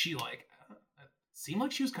think she, it seemed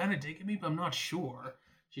like she was kind of digging me, but I'm not sure.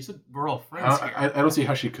 She said we're all friends here. I don't see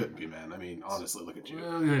how she couldn't be, man. I mean, honestly, look at you.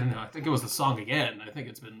 Well, no, I think it was the song again. I think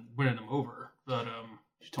it's been winning them over. But, You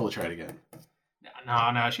should totally try it again.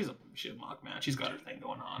 no, she's a monk, man. She's got her thing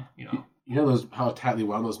going on, You know how tightly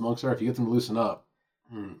wound those monks are? If you get them to loosen up,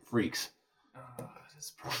 freaks.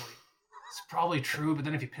 It's probably true, but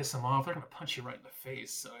then if you piss them off, they're going to punch you right in the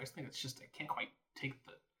face. So I think it's just, I can't quite take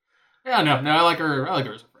the... Yeah, no, I like her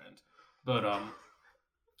as a friend. But, I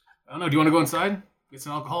don't know, do you want to go inside? Get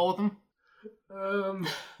some alcohol with them?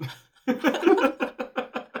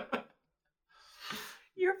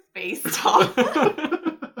 Your face, Tom.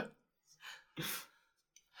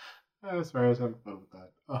 As far as having fun with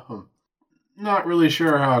that. Not really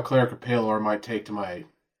sure how a Cleric of Palor might take to my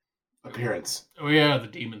appearance. Oh, yeah, the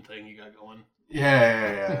demon thing you got going.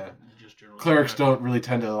 Yeah. Just generally. Clerics don't really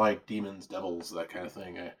tend to like demons, devils, that kind of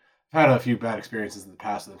thing. I've had a few bad experiences in the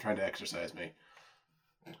past with them trying to exorcise me.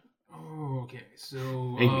 Okay, so...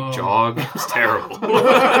 Made me jog. It's terrible.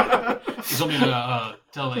 You told me to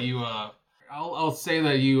tell that you... I'll say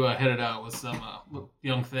that you headed out with some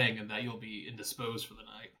young thing and that you'll be indisposed for the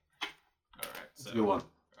night. All right. That's a good one.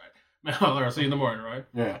 All right, see you in the morning, right?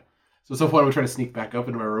 Yeah. So at some point I would try to sneak back up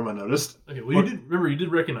into my room, I noticed. Okay, well, you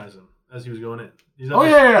did recognize him as he was going in. He's not Oh,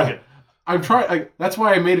 yeah. Okay. I'm trying. That's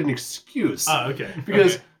why I made an excuse. Okay.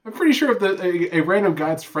 Because Okay. I'm pretty sure if a random guy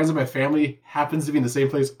that's friends of my family happens to be in the same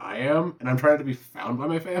place I am, and I'm trying to be found by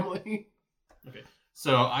my family. Okay.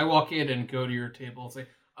 So I walk in and go to your table and say,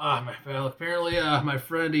 apparently my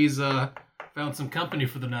friend, he's found some company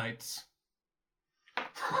for the night.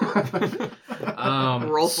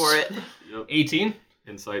 Roll for it. Yep. 18?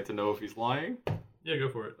 Insight to know if he's lying. Yeah, go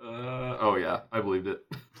for it. Oh yeah, I believed it.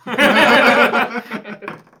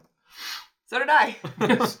 So did I.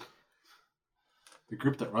 The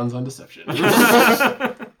group that runs on deception.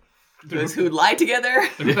 Those who lie together.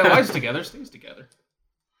 The group that lies together stays together.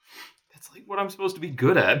 That's like what I'm supposed to be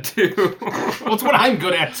good at too. Well, it's what I'm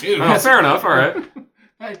good at, too. Oh, fair enough. All right.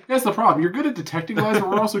 Hey, that's the problem. You're good at detecting lies, but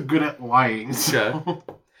we're also good at lying. So. Okay.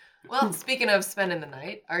 Well, speaking of spending the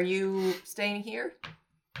night, are you staying here?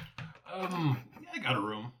 Yeah, I got a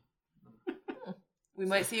room. We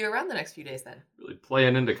might see you around the next few days then. Really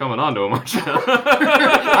playing into coming onto him, aren't you?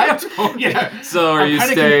 Yeah. So, are I'm you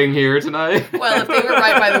kinda staying here tonight? Well, if they were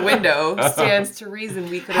right by the window, stands to reason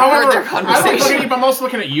we could have heard their I'm looking conversation. at you, but I'm also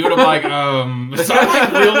looking at you, and I'm like, so I'm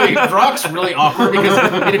like really, Brock's really awkward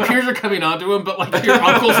because it appears you're coming onto him, but like your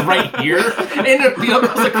uncle's right here, and the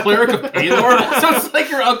uncle's a cleric of Palor, so it's like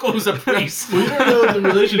your uncle who's a priest. We don't know the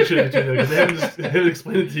relationship between them because they haven't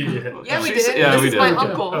explained it to you yet. Yeah, we She's- did. yeah, this we is did. my Okay.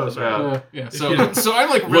 uncle. Oh, sorry. Yeah, so I'm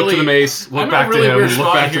like Look really, to the mace. Look I'm back not really to him. your look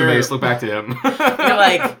spot back to the here. base, look back to him. You're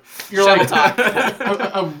like, You're shovel like,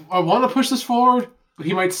 talk. I want to push this forward, but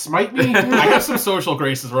he might smite me. I have some social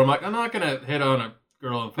graces where I'm like, I'm not gonna hit on a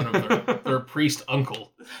girl in front of their priest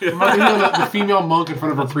uncle. I'm not hitting on the female monk in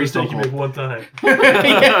front of her That's a priest mistake you uncle. make one time.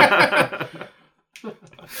 Yeah.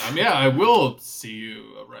 Yeah, I will see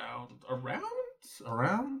you around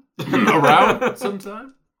sometime.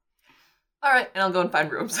 All right, and I'll go and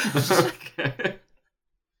find rooms. Okay.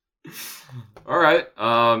 All right.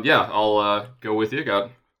 Yeah, I'll go with you.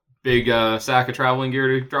 Got big sack of traveling gear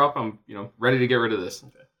to drop. I'm, ready to get rid of this.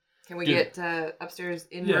 Can we Yeah. get upstairs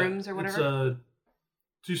in Yeah, rooms or whatever?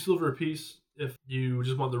 It's $2 silver a piece if you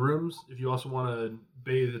just want the rooms. If you also want to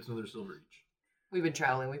bathe, it's another silver each. We've been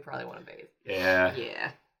traveling. We probably want to bathe. Yeah.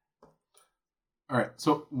 Yeah. All right.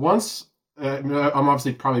 So once I'm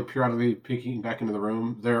obviously probably periodically peeking back into the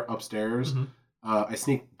room. They're upstairs. Mhm. I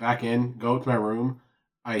sneak back in, go to my room.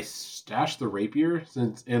 I stash the rapier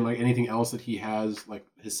and like anything else that he has, like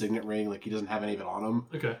his signet ring, like he doesn't have any of it on him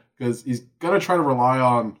Okay. because he's gonna try to rely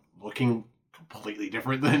on looking completely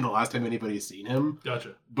different than the last time anybody's seen him,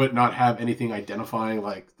 Gotcha. but not have anything identifying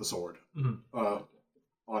like the sword Mhm.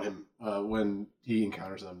 on him when he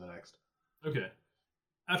encounters them the next. Okay.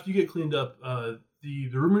 After you get cleaned up, the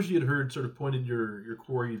rumors you had heard sort of pointed your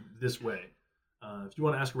quarry this way. If you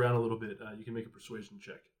want to ask around a little bit, you can make a persuasion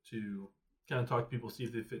check to kind of talk to people, see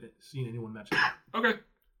if they've seen anyone matching up. Okay.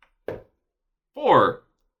 4.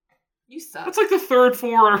 You suck. That's like the third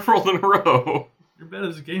 4 I've rolled in a row. You're bad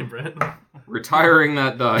at this game, Brent. Retiring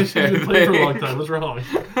that die. You've been playing for a long time. What's wrong?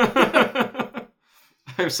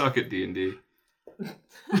 I suck at D&D.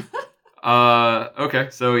 Okay,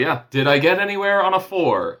 so yeah. Did I get anywhere on a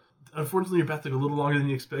 4? Unfortunately, your path took a little longer than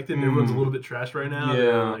you expected, and everyone's a little bit trashed right now. Yeah.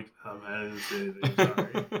 They're like, oh man, I didn't say anything.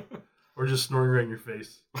 Sorry. Or just snoring right in your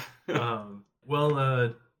face.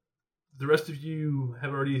 The rest of you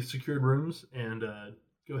have already secured rooms, and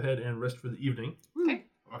go ahead and rest for the evening. Okay.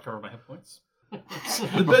 I'll cover my hit points.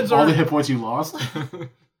 The beds All are the hit points you lost.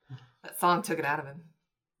 That song took it out of him.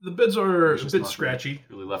 the beds are It's a just bit not scratchy.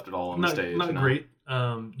 Really left it all on Not the stage. not great.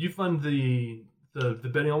 You find the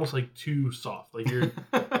bedding almost like too soft. Like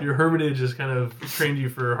your hermitage has kind of trained you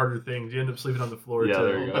for harder things. You end up sleeping on the floor Yeah, to,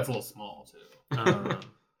 there you go. That's a little small too.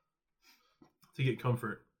 To get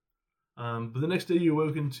comfort. But the next day you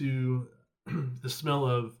awoken to the smell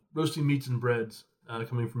of roasting meats and breads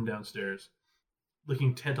coming from downstairs,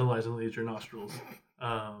 looking tantalizingly at your nostrils.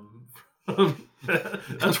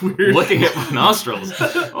 That's weird. Looking at my nostrils.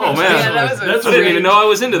 Oh man, Yeah, that was a That's I didn't weird. even know I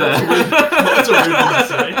was into that. That's a weird thing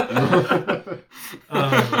to say.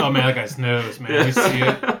 Oh man, that guy's nose, man. You see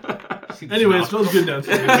it. See the Anyway, it nostrils. smells good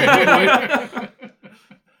downstairs.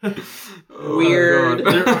 Oh, Weird.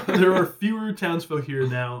 God. There are fewer townsfolk here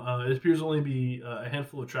now. It appears to only be a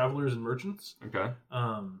handful of travelers and merchants. Okay.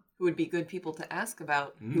 Who would be good people to ask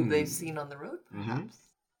about who they've seen on the road, perhaps.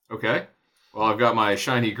 Okay. Well, I've got my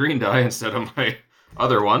shiny green die instead of my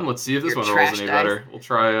other one. Let's see if this Your one rolls trash any dice. better. We'll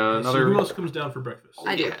try So another. who else comes down for breakfast?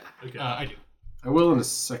 I do. Okay. I do. I will in a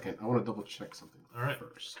second. I want to double check something All right.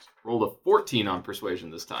 first. Rolled a 14 on persuasion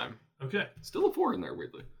this time. Okay. Still a 4 in there,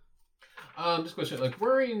 weirdly. Just a question, like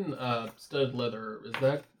wearing studded leather, is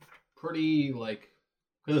that pretty like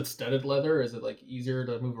because it's studded leather? Is it like easier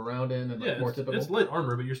to move around in and Yeah, like more typical? it's light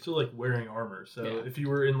armor, but you're still like wearing armor. So Yeah. if you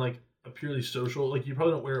were in like a purely social, like you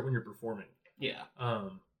probably don't wear it when you're performing, Yeah.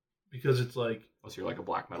 because it's like Unless you're like a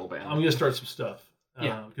black metal band. I'm gonna start some stuff,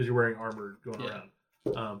 Yeah. because you're wearing armor going Yeah.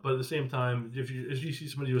 around. But at the same time, if you see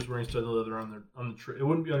somebody who's wearing studded leather on the trail, it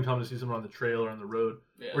wouldn't be uncommon to see someone on the trail or on the road,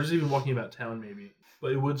 Yeah. or just even walking about town maybe.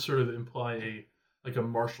 But it would sort of imply a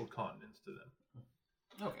martial continence to them.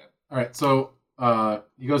 Okay. All right, so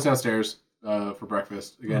he goes downstairs for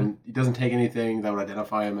breakfast. Again, he doesn't take anything that would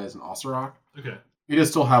identify him as an Osirok. Okay. He does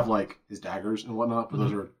still have like his daggers and whatnot, but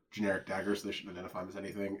those are generic daggers, so they shouldn't identify him as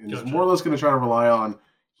anything. And Gotcha. he's more or less going to try to rely on.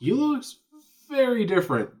 He looks very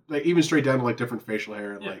different, like even straight down to like different facial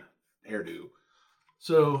hair and Yeah. like hairdo.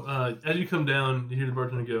 So as you come down, you hear the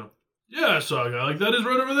bartender go, "Yeah, I saw a guy like that is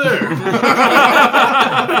right over there."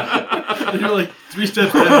 And you're like 3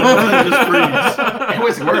 steps down, and just freeze.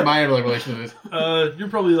 Anyways, where am I in relation to this? You're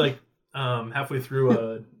probably like halfway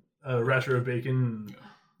through a rasher of bacon and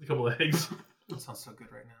a couple of eggs. That sounds so good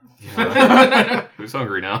right now. Yeah. Who's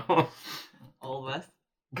hungry now? All of us.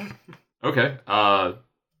 Okay.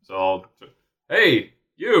 So I'll. Hey,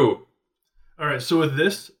 you. All right. So with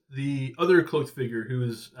this, the other cloaked figure, who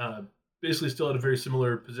is basically still at a very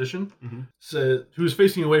similar position, who's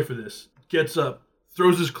facing away for this, gets up,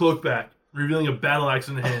 throws his cloak back, revealing a battle axe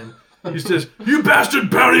in hand. He says, "You bastard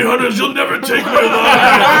bounty hunters! You'll never take my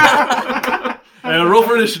life!" And roll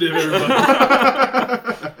for initiative, everybody.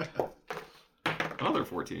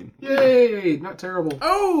 not terrible.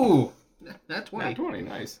 Oh! That's 20. Nat 20,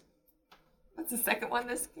 nice. That's the second one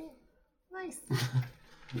this game. Nice.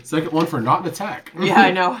 Second one for not an attack. Yeah,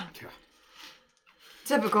 I know.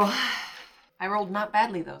 Typical. I rolled not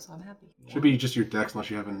badly though, so I'm happy. Should be just your dex unless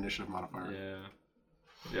you have an initiative modifier.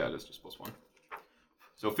 Yeah, it is just +1.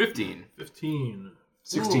 So 15. 15.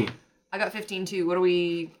 16. Ooh, I got 15 too. What do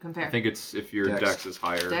we compare? I think it's if your Dex. dex is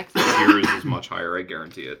higher. Dex? Yours is much higher, I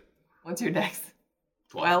guarantee it. What's your dex?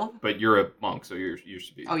 12? But you're a monk, so you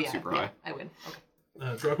should be Oh yeah, super yeah, high. I win.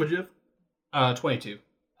 Okay. Drock, what'd you have? 22.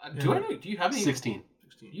 Do you have any? 16.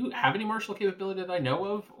 16. Do you have any martial capability that I know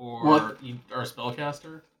of, or What? you are a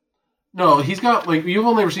spellcaster? No, he's got, like, you've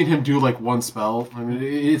only ever seen him do, like, one spell. I mean,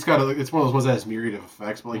 it's got, it's one of those ones that has myriad of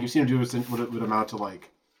effects, but, like, you've seen him do what it would amount to,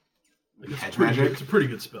 like hedge magic. It's a pretty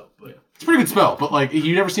good spell, but It's a pretty good spell, but, like,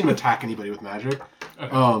 you've never seen him attack anybody with magic.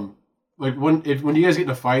 Okay. Like, when you guys get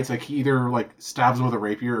into fights, like, he either, like, stabs them with a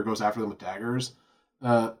rapier or goes after them with daggers.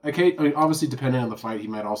 Okay, I mean, obviously, depending on the fight, he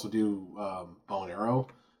might also do bow and arrow,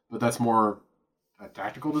 but that's more a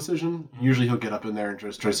tactical decision. Usually he'll get up in there and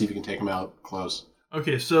just try to see if he can take him out close.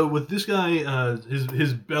 okay. So with this guy,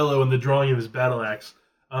 his bellow and the drawing of his battle axe,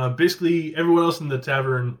 basically everyone else in the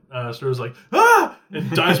tavern sort of is like ah, and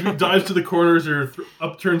dives to the corners or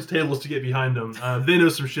upturns tables to get behind him. They know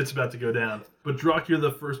some shit's about to go down. But Drock, you're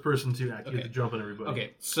the first person to act. You get to jump on everybody.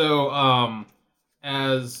 Okay, so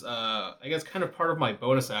as I guess kind of part of my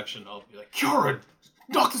bonus action, I'll be like, Kieran,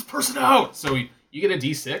 knock this person out. So you get a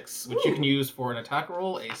D6, which you can use for an attack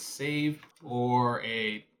roll, a save, or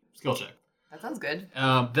a skill check. That sounds good.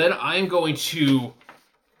 Then I'm going to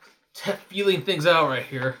feeling things out right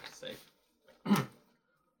here. Say,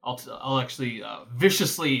 I'll actually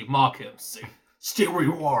viciously mock him. Say, stay where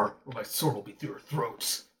you are, or my sword will be through your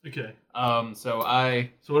throats. Okay. So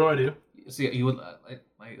what do I do? So you would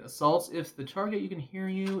my assaults. If the target you can hear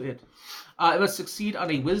you, it must succeed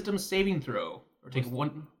on a Wisdom saving throw or take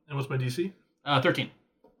one. And what's my DC? 13.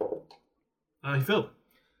 He failed.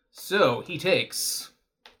 So he takes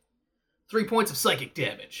 3 points of psychic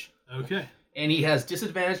damage, Okay. and he has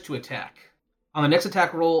disadvantage to attack on the next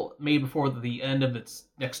attack roll made before the end of its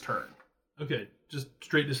next turn. Okay. Just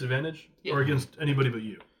straight disadvantage, Yeah. or against anybody but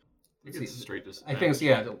you. I think it's straight to I think it's,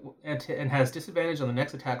 yeah, and has disadvantage on the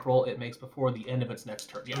next attack roll it makes before the end of its next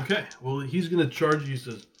turn. Yeah. Okay. Well, he's gonna charge you. He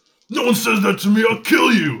says, "No one says that to me. I'll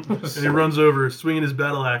kill you!" And he runs over, swinging his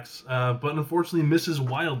battle axe, but unfortunately misses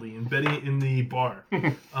wildly, embedding it in the bar.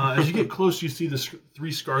 As you get close, you see the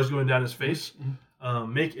 3 scars going down his face.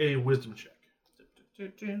 Make a wisdom check.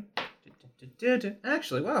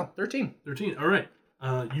 Actually, wow, 13. 13. All right.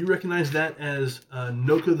 You recognize that as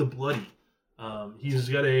Noka the Bloody. He's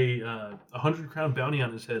got a 100-crown bounty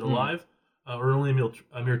on his head, alive, or only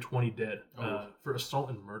a mere 20 dead, for assault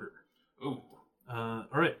and murder. Ooh. All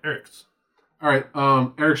right, Eric's. All right,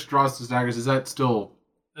 Eric draws his daggers. Is that still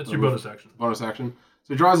That's your bonus action. bonus action?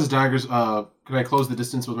 So he draws his daggers. Can I close the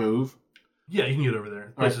distance with my move? Yeah, you can get over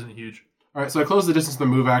there. The place isn't huge. All right, so I close the distance with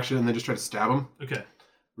the move action and then just try to stab him. Okay.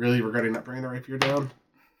 Really regretting not bringing the rapier down.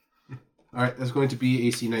 All right, that's going to be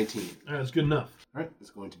AC 19. All right, that's good enough. All right,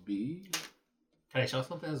 that's going to be Can I show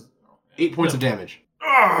something? 8 points of damage.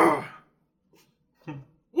 Ah!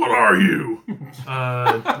 What are you?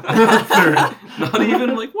 Third. Not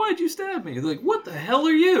even like, why'd you stab me? Like, what the hell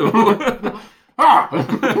are you? Ah!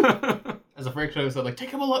 As a freak, I said like, take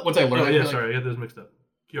him alive. Once I learned, Oh, that, yeah, like, sorry, I got those mixed up.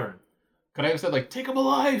 Kieran. could I have said like, take him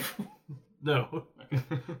alive? No.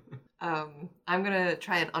 I'm gonna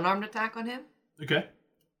try an unarmed attack on him. Okay,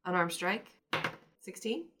 Unarmed strike.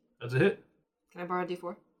 16. that's a hit. Can I borrow a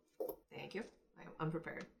D4? Thank you. I am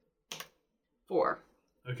unprepared. 4.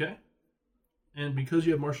 Okay. And because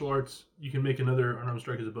you have martial arts, you can make another unarmed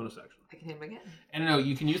strike as a bonus action. I can hit him again. And no,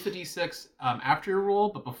 you can use the D6 after your roll,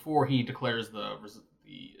 but before he declares the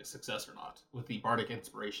success or not, with the Bardic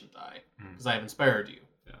Inspiration die, because I have inspired you.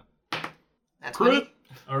 That's Crit. 20.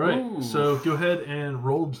 All right, Ooh. so go ahead and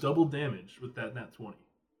roll double damage with that nat 20.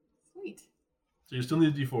 Sweet. So you still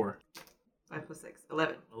need a d4. 5 plus 6.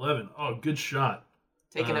 11. 11. Oh, good shot.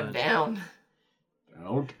 Taking him down.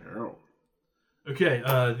 Down. Okay,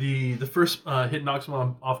 the first hit knocks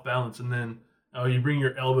him off balance, and then you bring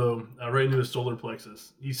your elbow right into his solar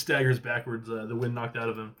plexus. He staggers backwards, the wind knocked out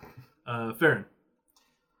of him. Farron.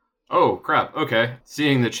 Oh, crap. Okay.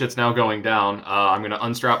 Seeing that shit's now going down, I'm going to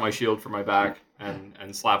unstrap my shield from my back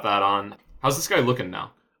and slap that on. How's this guy looking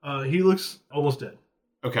now? He looks almost dead.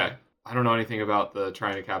 Okay. I don't know anything about the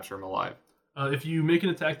trying to capture him alive. If you make an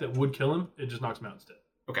attack that would kill him, it just knocks him out instead.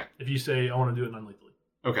 Okay. If you say, I want to do it non-lethally.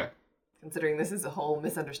 Okay. Considering this is a whole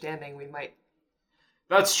misunderstanding, we might...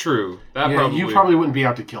 That's true. You probably wouldn't be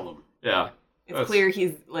out to kill him. Yeah. It's clear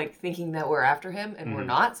he's like thinking that we're after him and we're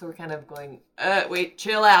not, so we're kind of going, wait,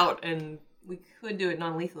 chill out, and we could do it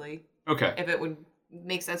non-lethally. Okay. If it would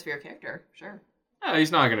make sense for your character, sure.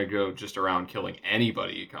 He's not going to go just around killing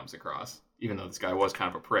anybody he comes across, even though this guy was kind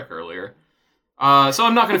of a prick earlier. So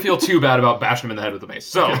I'm not going to feel too bad about bashing him in the head with the mace.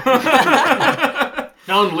 So.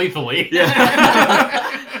 Non-lethally.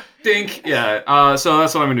 Yeah. Dink. Yeah. So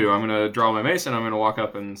that's what I'm going to do. I'm going to draw my mace, and I'm going to walk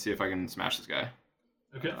up and see if I can smash this guy.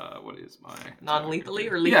 Okay. What is my... Non-lethally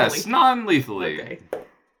or lethally? Yes, non-lethally. Okay.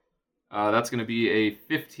 That's going to be a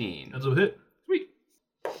 15. That's a hit. Sweet.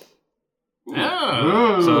 Ooh.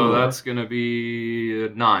 Oh. So that's going to be a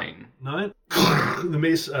 9. 9. The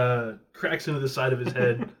mace cracks into the side of his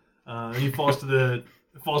head. And he falls to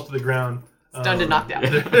the ground. Stunned and knocked out.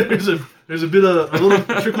 There's a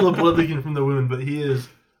little trickle of blood leaking from the wound, but he is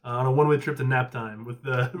on a one-way trip to nap time with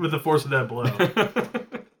the force of that blow.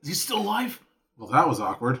 Is he still alive? Well, that was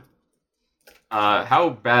awkward. How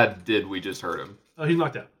bad did we just hurt him? Oh, he's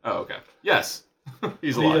knocked out. Oh, okay. Yes.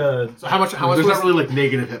 He's alive. So how much There's was not really like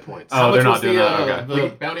negative hit points. Oh, they're not doing the, that. Okay.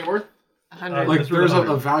 the bounty worth? 100. Like That's there's really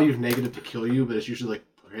a value of negative to kill you, but it's usually like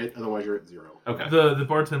per hit. Otherwise, you're at 0. Okay. The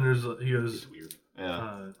bartender's he goes. It's weird.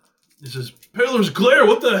 Yeah. He says, "Paler's glare.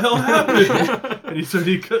 What the hell happened?" And he sort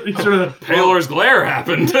of Paler's glare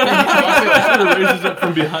happened. sort of raises up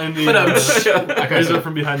from behind the raises up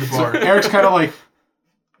from behind the bar. Eric's kind of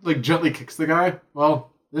like gently kicks the guy.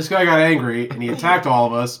 Well, this guy got angry and he attacked all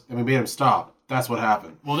of us, and we made him stop. That's what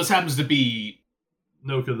happened. Well, this happens to be...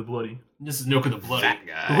 Noka the Bloody. This is Noka the Bloody. That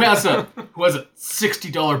guy. Who has a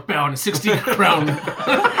 $60 bounty, 60 crown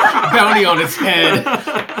bounty on his head.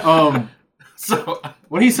 So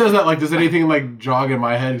When he says that, like, does anything like jog in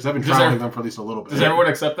my head? Because I've been Does traveling there- them for at least a little bit. does everyone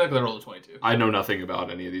accept that? Because I rolled a 22. I know nothing about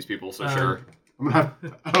any of these people, so sure. I'm gonna have,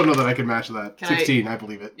 I don't know that I can match that. Can I- 16, I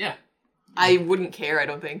believe it. Yeah. I wouldn't care, I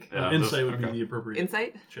don't think. Yeah, Insight would okay. be the appropriate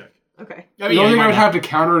Insight? check. Okay. I The only thing I would have to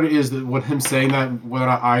counter it is that when him saying that, whether or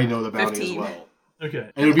not I know the bounty 15. as well. Okay.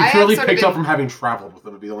 And it would be I have purely sort of picked been- up from having traveled with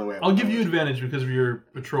them. Would be the only way. I'll give you advantage because of your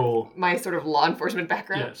patrol. My sort of law enforcement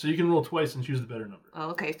background? Yeah, so you can roll twice and choose the better number. Oh,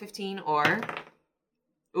 okay, 15 or...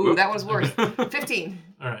 Ooh, that was worse. 15.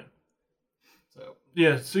 All right. So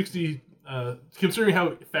Yeah, 60. Considering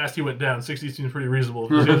how fast he went down, 60 seems pretty reasonable.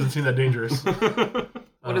 Because he doesn't seem that dangerous.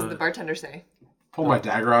 What does the bartender say? Pull my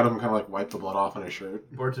dagger out of him and kind of like wipe the blood off on his shirt.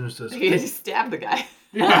 Bartender says, He just stabbed the guy.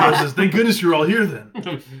 He says, "Thank goodness you're all here then."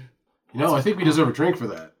 You know, I think we deserve a drink for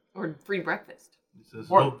that. Or free breakfast. He says,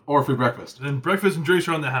 Or, "Well, or free breakfast. then breakfast and drinks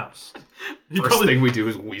are on the house." He First probably, thing we do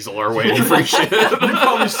is weasel our way into free shit. he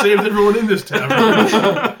probably saved everyone in this tavern.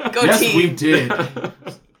 Go Yes, team. we did.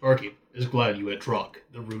 Barkeep is glad you had Drunk,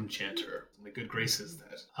 the rune chanter, and the good graces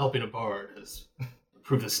that helping a bard has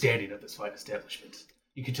improved the standing of this fine establishment.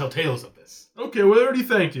 You can tell tales of this. Okay, well, I already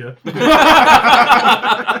thanked you.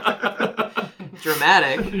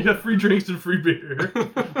 Dramatic. You got free drinks and free beer.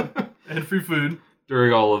 And free food.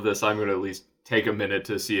 During all of this, I'm going to at least take a minute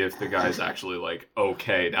to see if the guy's actually, like,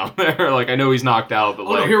 okay down there. Like, I know he's knocked out, but, Oh,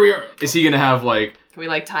 like, no, here we are. is he going to have, like, Can we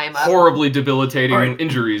like tie him up? horribly debilitating All right.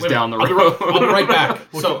 injuries Wait a down the minute. road? I'll be right back.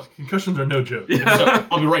 Well, So, concussions are no joke. so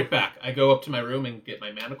I'll be right back. I go up to my room and get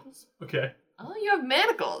my manacles. Okay. Oh, you have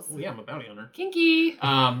manacles. Oh yeah, I'm a bounty hunter. Kinky.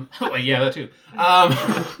 Well, yeah, that too.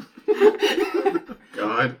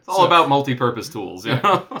 God. It's all about multi-purpose tools, you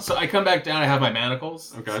know? So I come back down. I have my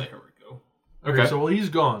manacles. Okay. So here we go. Okay, Okay. so while he's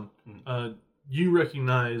gone, you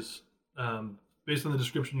recognize, based on the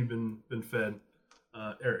description you've been fed,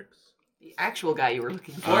 Eric's. The actual guy you were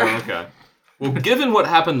looking for. Oh, okay. Well, given what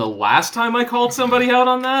happened the last time I called somebody out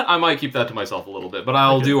on that, I might keep that to myself a little bit. But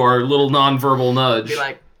I'll Okay. do our little nonverbal nudge. Be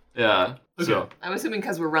like, Yeah. So, Okay. I'm assuming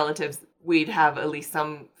because we're relatives, we'd have at least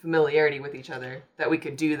some familiarity with each other, that we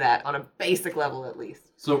could do that on a basic level at least.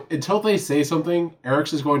 So until they say something,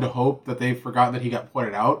 Eric's is going to hope that they've forgotten that he got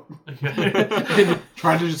pointed out Okay. and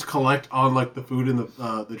try to just collect on like the food and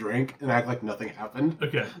the drink and act like nothing happened.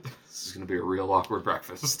 Okay. this is going to be a real awkward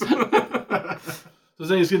breakfast. So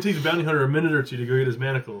saying it's going to take the bounty hunter a minute or two to go get his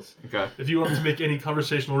manacles. Okay. If you want to make any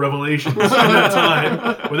conversational revelations in that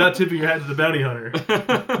time without tipping your hat to the bounty hunter,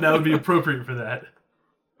 that would be appropriate for that.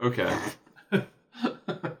 Okay.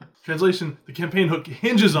 Translation: the campaign hook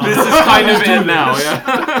hinges on This is kind of it now,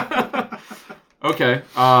 yeah. Okay.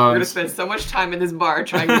 We're gonna spend so much time in this bar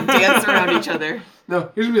trying to dance around each other.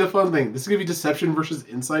 No, here's gonna be the fun thing. This is gonna be deception versus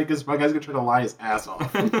insight because my guy's gonna try to lie his ass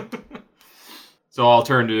off. So I'll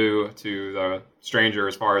turn to the stranger,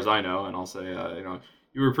 as far as I know, and I'll say,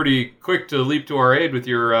 you were pretty quick to leap to our aid with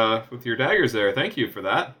your daggers there. Thank you for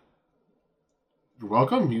that. You're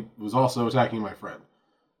welcome. He was also attacking my friend.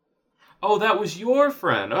 Oh, that was your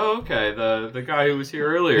friend. Oh, okay. The guy who was here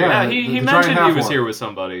earlier. Yeah, Yeah, he the mentioned giant he was half-orc. here with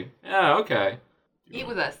somebody. Yeah, okay. Eat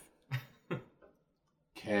with us.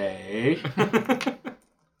 Okay.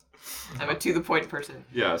 I'm a to-the-point person.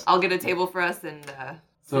 Yes. I'll get a table for us and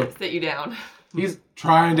So sit you down. he's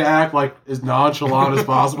trying to act like as nonchalant as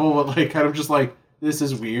possible, but like kind of just like, this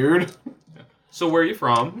is weird. So where are you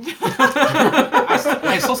from?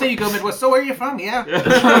 I still say you go Midwest. So where are you from?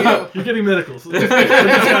 Yeah. You're getting medicals. What's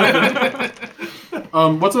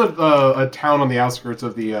a town on the outskirts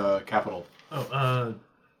of the capital? Oh,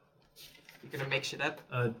 You're gonna make shit up.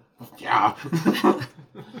 Yeah.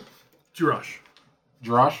 Jirash.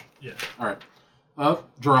 Jirash? Yeah. Alright.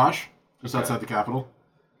 Jirash, just Okay. outside the capital.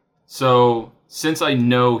 So since I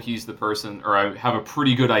know he's the person, or I have a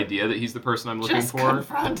pretty good idea that he's the person I'm looking Just for.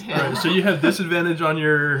 confront him. All right, so you have disadvantage on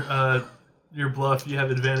your bluff. You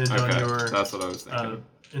have advantage on Okay, your that's what I was thinking. You know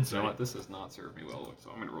insight. what? This has not served me well,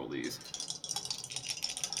 so I'm gonna roll these.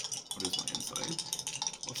 What is my insight?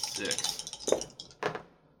 +6.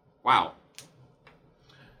 Wow.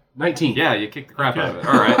 19. Yeah, you kicked the crap out of it. Okay.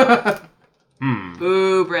 All right.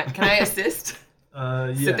 Boo, Brett. Can I assist?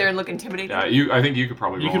 Yeah. Sit there and look intimidating? Yeah, I think you could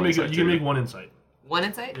probably You roll can make insight you can too. make one insight. One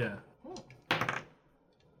insight? Yeah.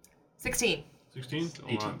 16. 16. Still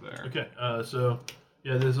not there. Okay. So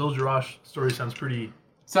yeah, this old Jirash story sounds pretty.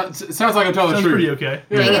 Sounds like I'm telling the Sounds truth. pretty okay.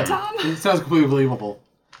 Yeah. Dang it, Tom. It sounds completely believable.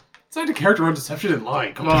 It's like the character on deception and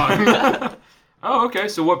lying. Come on. Oh, okay.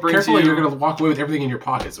 So what brings Careful, you? you're gonna walk away with everything in your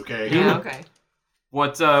pockets. Okay. Yeah, okay.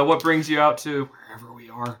 What brings you out to wherever we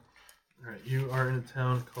are? All right. You are in a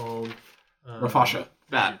town called. Rafasha.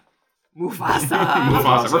 That. Mufasa.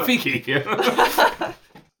 Mufasa. Rafiki.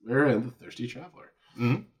 We're in the Thirsty Traveler.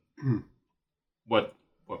 What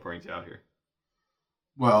brings you out here?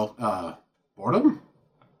 Well, boredom.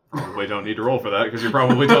 Probably don't need to roll for that because you're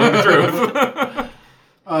probably telling the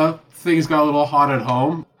truth. Things got a little hot at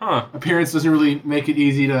home. Huh. Appearance doesn't really make it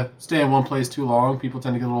easy to stay in one place too long. People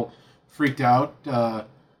tend to get a little freaked out.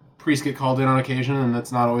 Priests get called in on occasion, and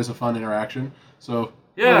that's not always a fun interaction. So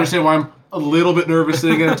I Yeah. understand why I'm a little bit nervous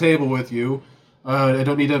sitting at a table with you. I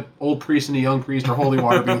don't need an old priest and a young priest or holy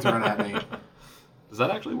water being thrown at me. Does that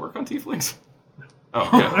actually work on tieflings? Oh,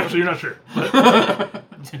 okay. Actually, you're not sure.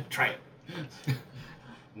 Try it.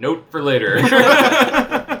 Note for later.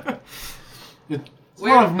 It's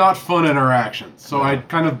a lot of not fun interactions, so I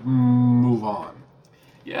kind of move on.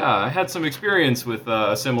 Yeah, I had some experience with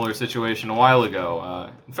a similar situation a while ago.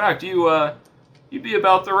 In fact, you'd be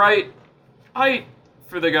about the right height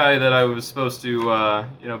for the guy that I was supposed to,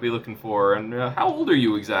 be looking for. And how old are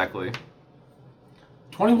you exactly?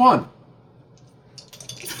 21.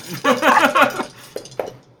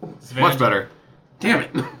 Much better. Damn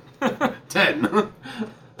it. 10. Let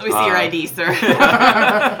me see your ID, sir.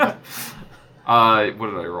 What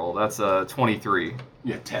did I roll? That's 23.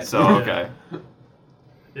 Yeah, 10. So okay.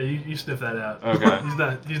 Yeah, you sniff that out.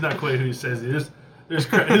 Okay. He's not quite who he says he is. These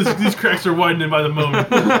cracks are widening by the moment.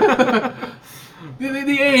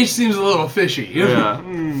 The age seems a little fishy. Yeah.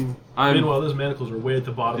 Meanwhile, those manacles are way at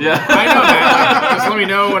the bottom. Yeah. I know that. Just let me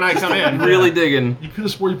know when I come in. Really digging. You could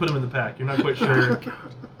have swore you put them in the pack. You're not quite sure.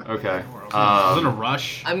 Okay. I was in a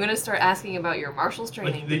rush. I'm gonna start asking about your martials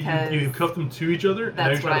training Like because you cuff them to each other. And now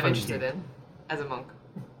that's you're what trying I'm to find interested in as a monk.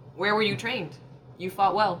 Where were you trained? You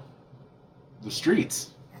fought well. The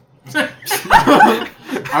streets.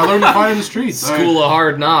 I learned to fight in the streets. School of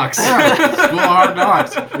Hard Knocks. Yeah, School of Hard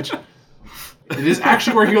Knocks. Which it is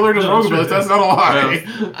actually where he learned his rogue abilities. That's not a lie.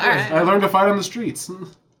 All right. I learned to fight on the streets.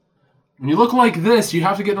 When you look like this, you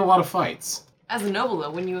have to get in a lot of fights. As a noble, though,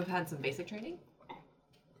 wouldn't you have had some basic training?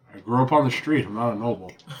 I grew up on the street. I'm not a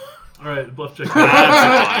noble. All right, bluff check.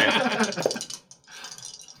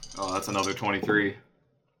 Oh, that's another 23.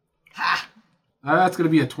 Ha! That's going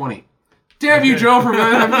to be a 20. Damn you, Okay. Joe, for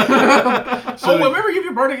that. So- remember, give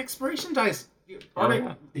your bardic inspiration dice. Bardic,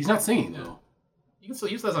 He's not singing, though. you can still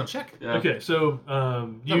use those on check. Yeah. Okay, so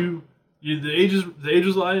the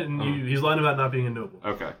ages lie, and he's lying about not being a noble.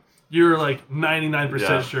 Okay. You're like 99%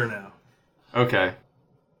 Yeah. sure now. Okay.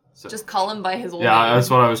 So, Just call him by his old yeah, name. that's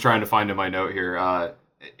what I was trying to find in my note here.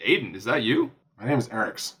 Aiden, is that you? My name is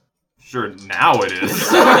Eric's. Sure, now it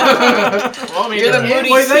is. Well, I mean, You're the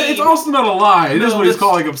moody Wait, seed. it's also not a lie. It is No, what he's that's-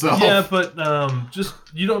 calling himself. Yeah, but just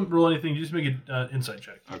you don't roll anything. You just make an insight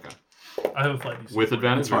check. Okay. I have a flight DC. With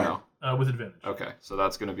advantage or That's no? With advantage. Okay, so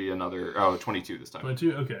that's going to be another 22 this time.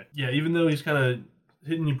 22. Okay. Yeah, even though he's kind of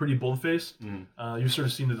hitting you pretty bold-faced, Mhm. you've sort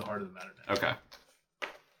of seen to the heart of the matter now. Okay.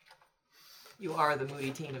 You are the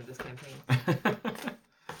moody teen of this campaign.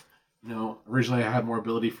 You know, originally I had more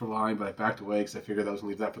ability for lying, but I backed away because I figured I was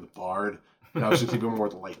going to leave that for the bard. And I was just going to go more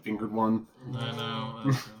with the light-fingered one. I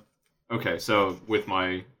know. Okay, so with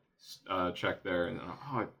my check there, and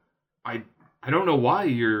I don't know why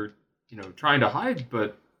you're trying to hide,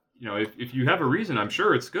 but if you have a reason, I'm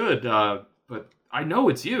sure it's good. But I know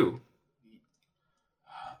it's you.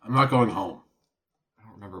 I'm not going home. I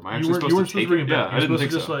don't remember. Am I actually supposed to take bring it? him Yeah, back. I didn't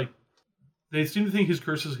think just so. like they seem to think his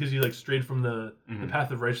curse is because he like strayed from the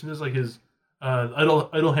path of righteousness, like his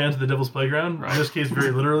idle hands at the devil's playground. Right. In this case,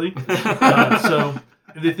 very literally. So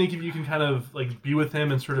they think if you can kind of like be with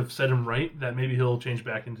him and sort of set him right, that maybe he'll change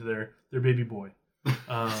back into their baby boy.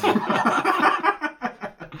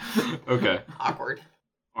 Okay. Awkward.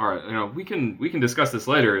 All right. We can discuss this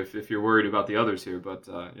later if you're worried about the others here. But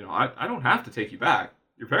I don't have to take you back.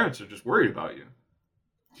 Your parents are just worried about you.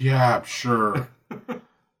 Yeah, sure. When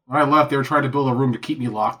I left, they were trying to build a room to keep me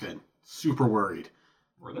locked in. Super worried.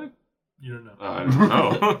 Were they? You don't know. I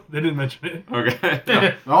don't know. They didn't mention it. Okay.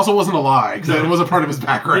 It also wasn't a lie, because it wasn't part of his Yeah,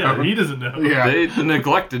 background. he doesn't know. Yeah. They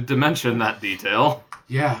neglected to mention that detail.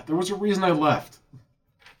 Yeah, there was a reason I left.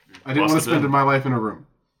 I didn't Must want to have spend been. my life in a room.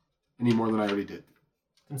 Any more than I already did.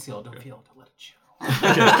 Conceal, don't feel, don't let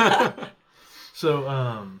it show.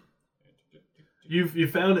 So, you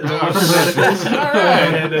found it. All right.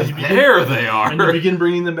 And you begin, There they are. and you begin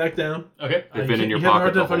bringing them back down. Okay. They've been in your you have a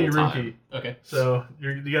hard pocket the time finding whole your room time. key. Okay. So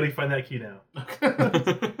you got to find that key now.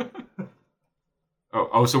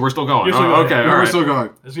 Oh, so we're still going. You're still going. Okay, Yeah, all We're right. still going.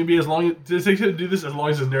 It's gonna be as long. It takes to do this as long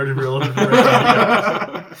as his narrative relevant.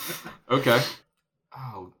 Okay.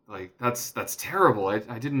 Oh, like that's terrible. I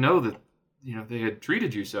didn't know that they had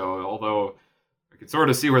treated you so. Although I could sort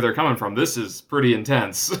of see where they're coming from. This is pretty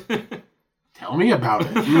intense. Tell me about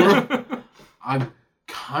it. I'm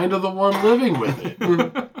kind of the one living with it.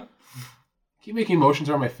 Keep making motions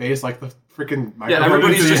around my face like the freaking microphone. Yeah,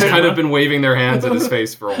 everybody's Yeah. just kind of been waving their hands at his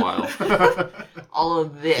face for a while. All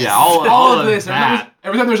of this. Yeah, all All of of this. that.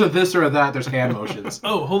 Every time there's a this or a that, there's hand motions.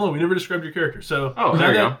 Oh, hold on. We never described your character. So Oh, now there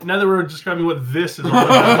you that now that we're describing what this is all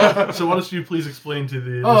about, so why don't you please explain to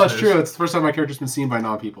the Oh, that's listeners? true. It's the first time my character's been seen by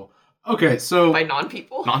non-people. Okay, so By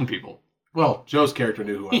non-people? Non-people. well, Joe's character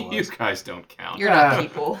knew who I You was. guys don't count. You're not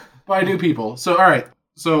people. By new people. So, all right.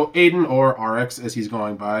 So, Aiden, or RX, as he's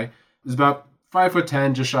going by, is about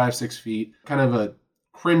 5'10", just shy of 6 feet. Kind of a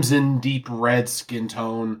crimson, deep red skin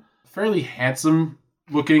tone. Fairly handsome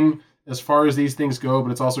looking as far as these things go,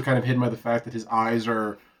 but it's also kind of hidden by the fact that his eyes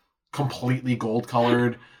are completely gold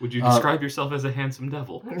colored. Would you describe yourself as a handsome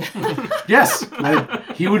devil? Yes,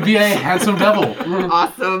 he would be a handsome devil.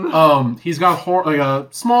 Awesome. He's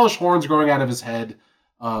got smallish horns growing out of his head.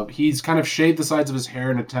 He's kind of shaved the sides of his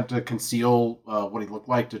hair in an attempt to conceal what he looked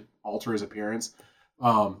like to alter his appearance.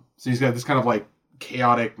 So he's got this kind of like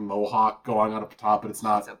chaotic mohawk going on up top, but it's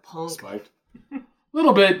not He's a punk. spiked. A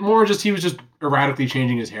little bit more. Just he was just erratically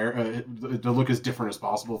changing his hair to look as different as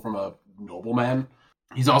possible from a nobleman.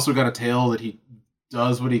 He's also got a tail that he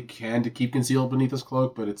does what he can to keep concealed beneath his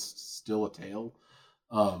cloak, but it's still a tail.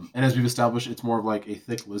 And as we've established, it's more of like a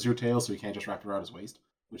thick lizard tail, so he can't just wrap it around his waist,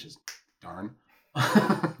 which is darn.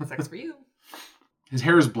 Sucks for you. His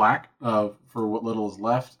hair is black for what little is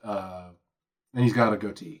left, and he's got a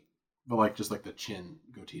goatee, but like just like the chin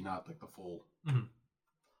goatee, not like the full,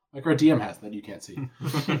 like our DM has that you can't see.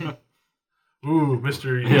 Ooh,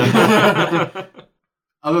 mystery. Yeah.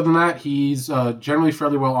 Other than that, he's generally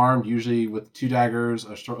fairly well armed, usually with 2 daggers,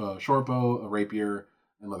 a short bow, a rapier,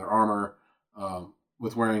 and leather armor,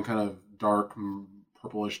 with wearing kind of dark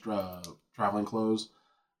purplish traveling clothes.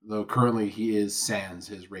 Though currently he is sans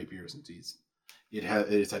his rapier since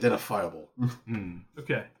it's identifiable.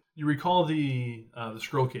 Okay. You recall the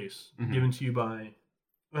scroll case Mhm. given to you by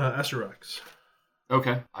Esserex.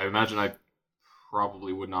 Okay. I imagine I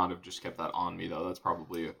probably would not have just kept that on me, though. That's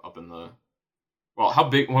probably up in the... Well, how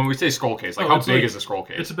big... When we say scroll case, like, Oh, how it's big like- is a scroll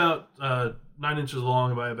case? It's about 9 inches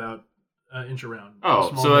long by about an inch around. Oh, A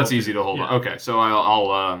small so that's metal easy to hold yeah. on. Okay, so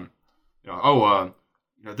I'll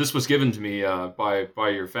this was given to me by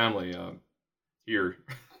your family here.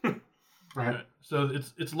 Right. Okay. So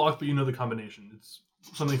it's locked, but you know the combination. It's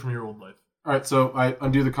something from your old life. All right. So I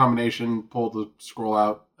undo the combination, pull the scroll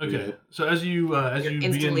out. read Okay. it. So as you You're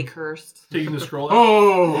instantly begin cursed. taking the scroll out,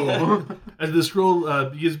 Oh. as the scroll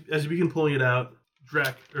as you begin pulling it out,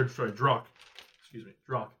 Drock,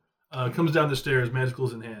 comes down the stairs,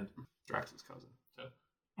 manacles in hand. Drax's cousin.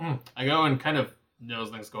 I go and kind of knows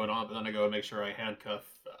things going on, but then I go and make sure I handcuff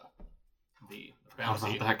the How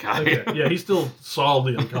bouncy. about that guy? Okay. Yeah, he's still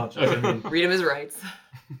solidly unconscious. I mean, Read him his rights.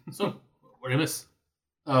 So, what did I miss?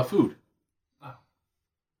 Food.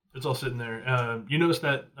 it's all sitting there. You notice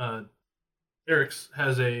that Eric's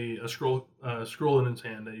has a scroll in his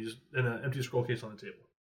hand, and an empty scroll case on the table.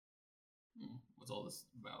 What's all this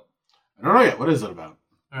about? I don't know yet. What is it about?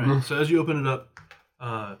 All right. So as you open it up,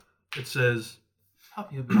 it says,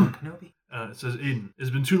 Copy of Obi-Wan Kenobi. it says, Aiden, it's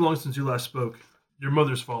been too long since you last spoke. Your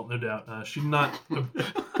mother's fault, no doubt. She did not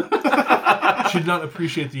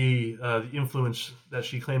appreciate the influence that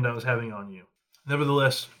she claimed I was having on you.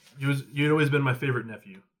 Nevertheless, you'd always been my favorite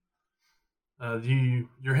nephew.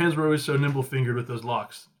 Your hands were always so nimble-fingered with those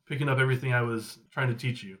locks, picking up everything I was trying to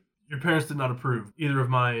teach you. Your parents did not approve, either of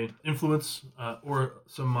my influence or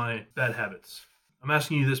some of my bad habits. I'm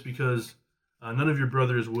asking you this because none of your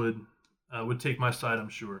brothers would take my side, I'm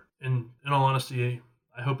sure. In all honesty,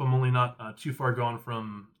 I hope I'm only not too far gone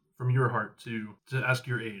from your heart to ask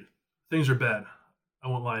your aid. Things are bad. I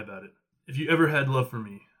won't lie about it. If you ever had love for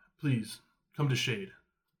me, please come to Shade.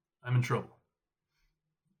 I'm in trouble.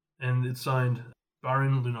 And it's signed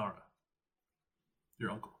Baron Lunara,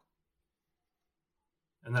 your uncle.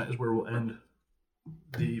 And that is where we'll end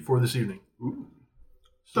for this evening.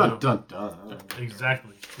 So, Dun, dun, dun.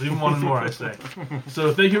 exactly. Leave them wanting more, I say.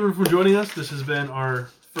 So thank you everyone for joining us. This has been our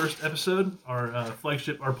first episode, our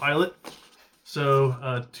flagship, our pilot.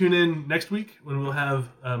 So tune in next week when we'll have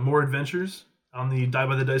more adventures on the Die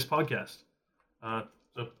by the Dice podcast.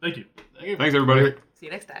 So thank you. Thanks, everybody. See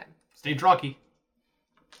you next time. Stay drocky.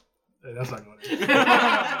 Hey, that's not going.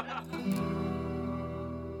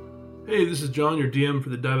 Hey, this is John, your DM for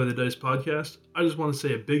the Die by the Dice podcast. I just want to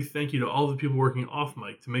say a big thank you to all the people working off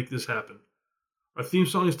mic to make this happen. Our theme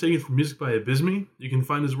song is taken from music by Abysme. You can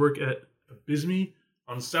find his work at Abysme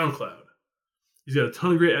on SoundCloud. He's got a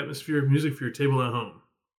ton of great atmospheric music for your table at home.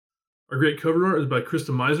 Our great cover art is by Krista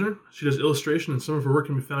Meisner. She does illustration, and some of her work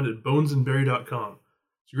can be found at bonesandberry.com.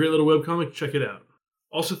 It's a great little webcomic. Check it out.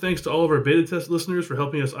 Also, thanks to all of our beta test listeners for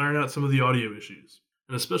helping us iron out some of the audio issues.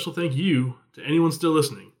 And a special thank you to anyone still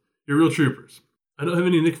listening. You're real troopers. I don't have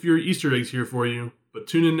any Nick Fury Easter eggs here for you, but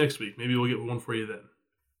tune in next week. Maybe we'll get one for you then.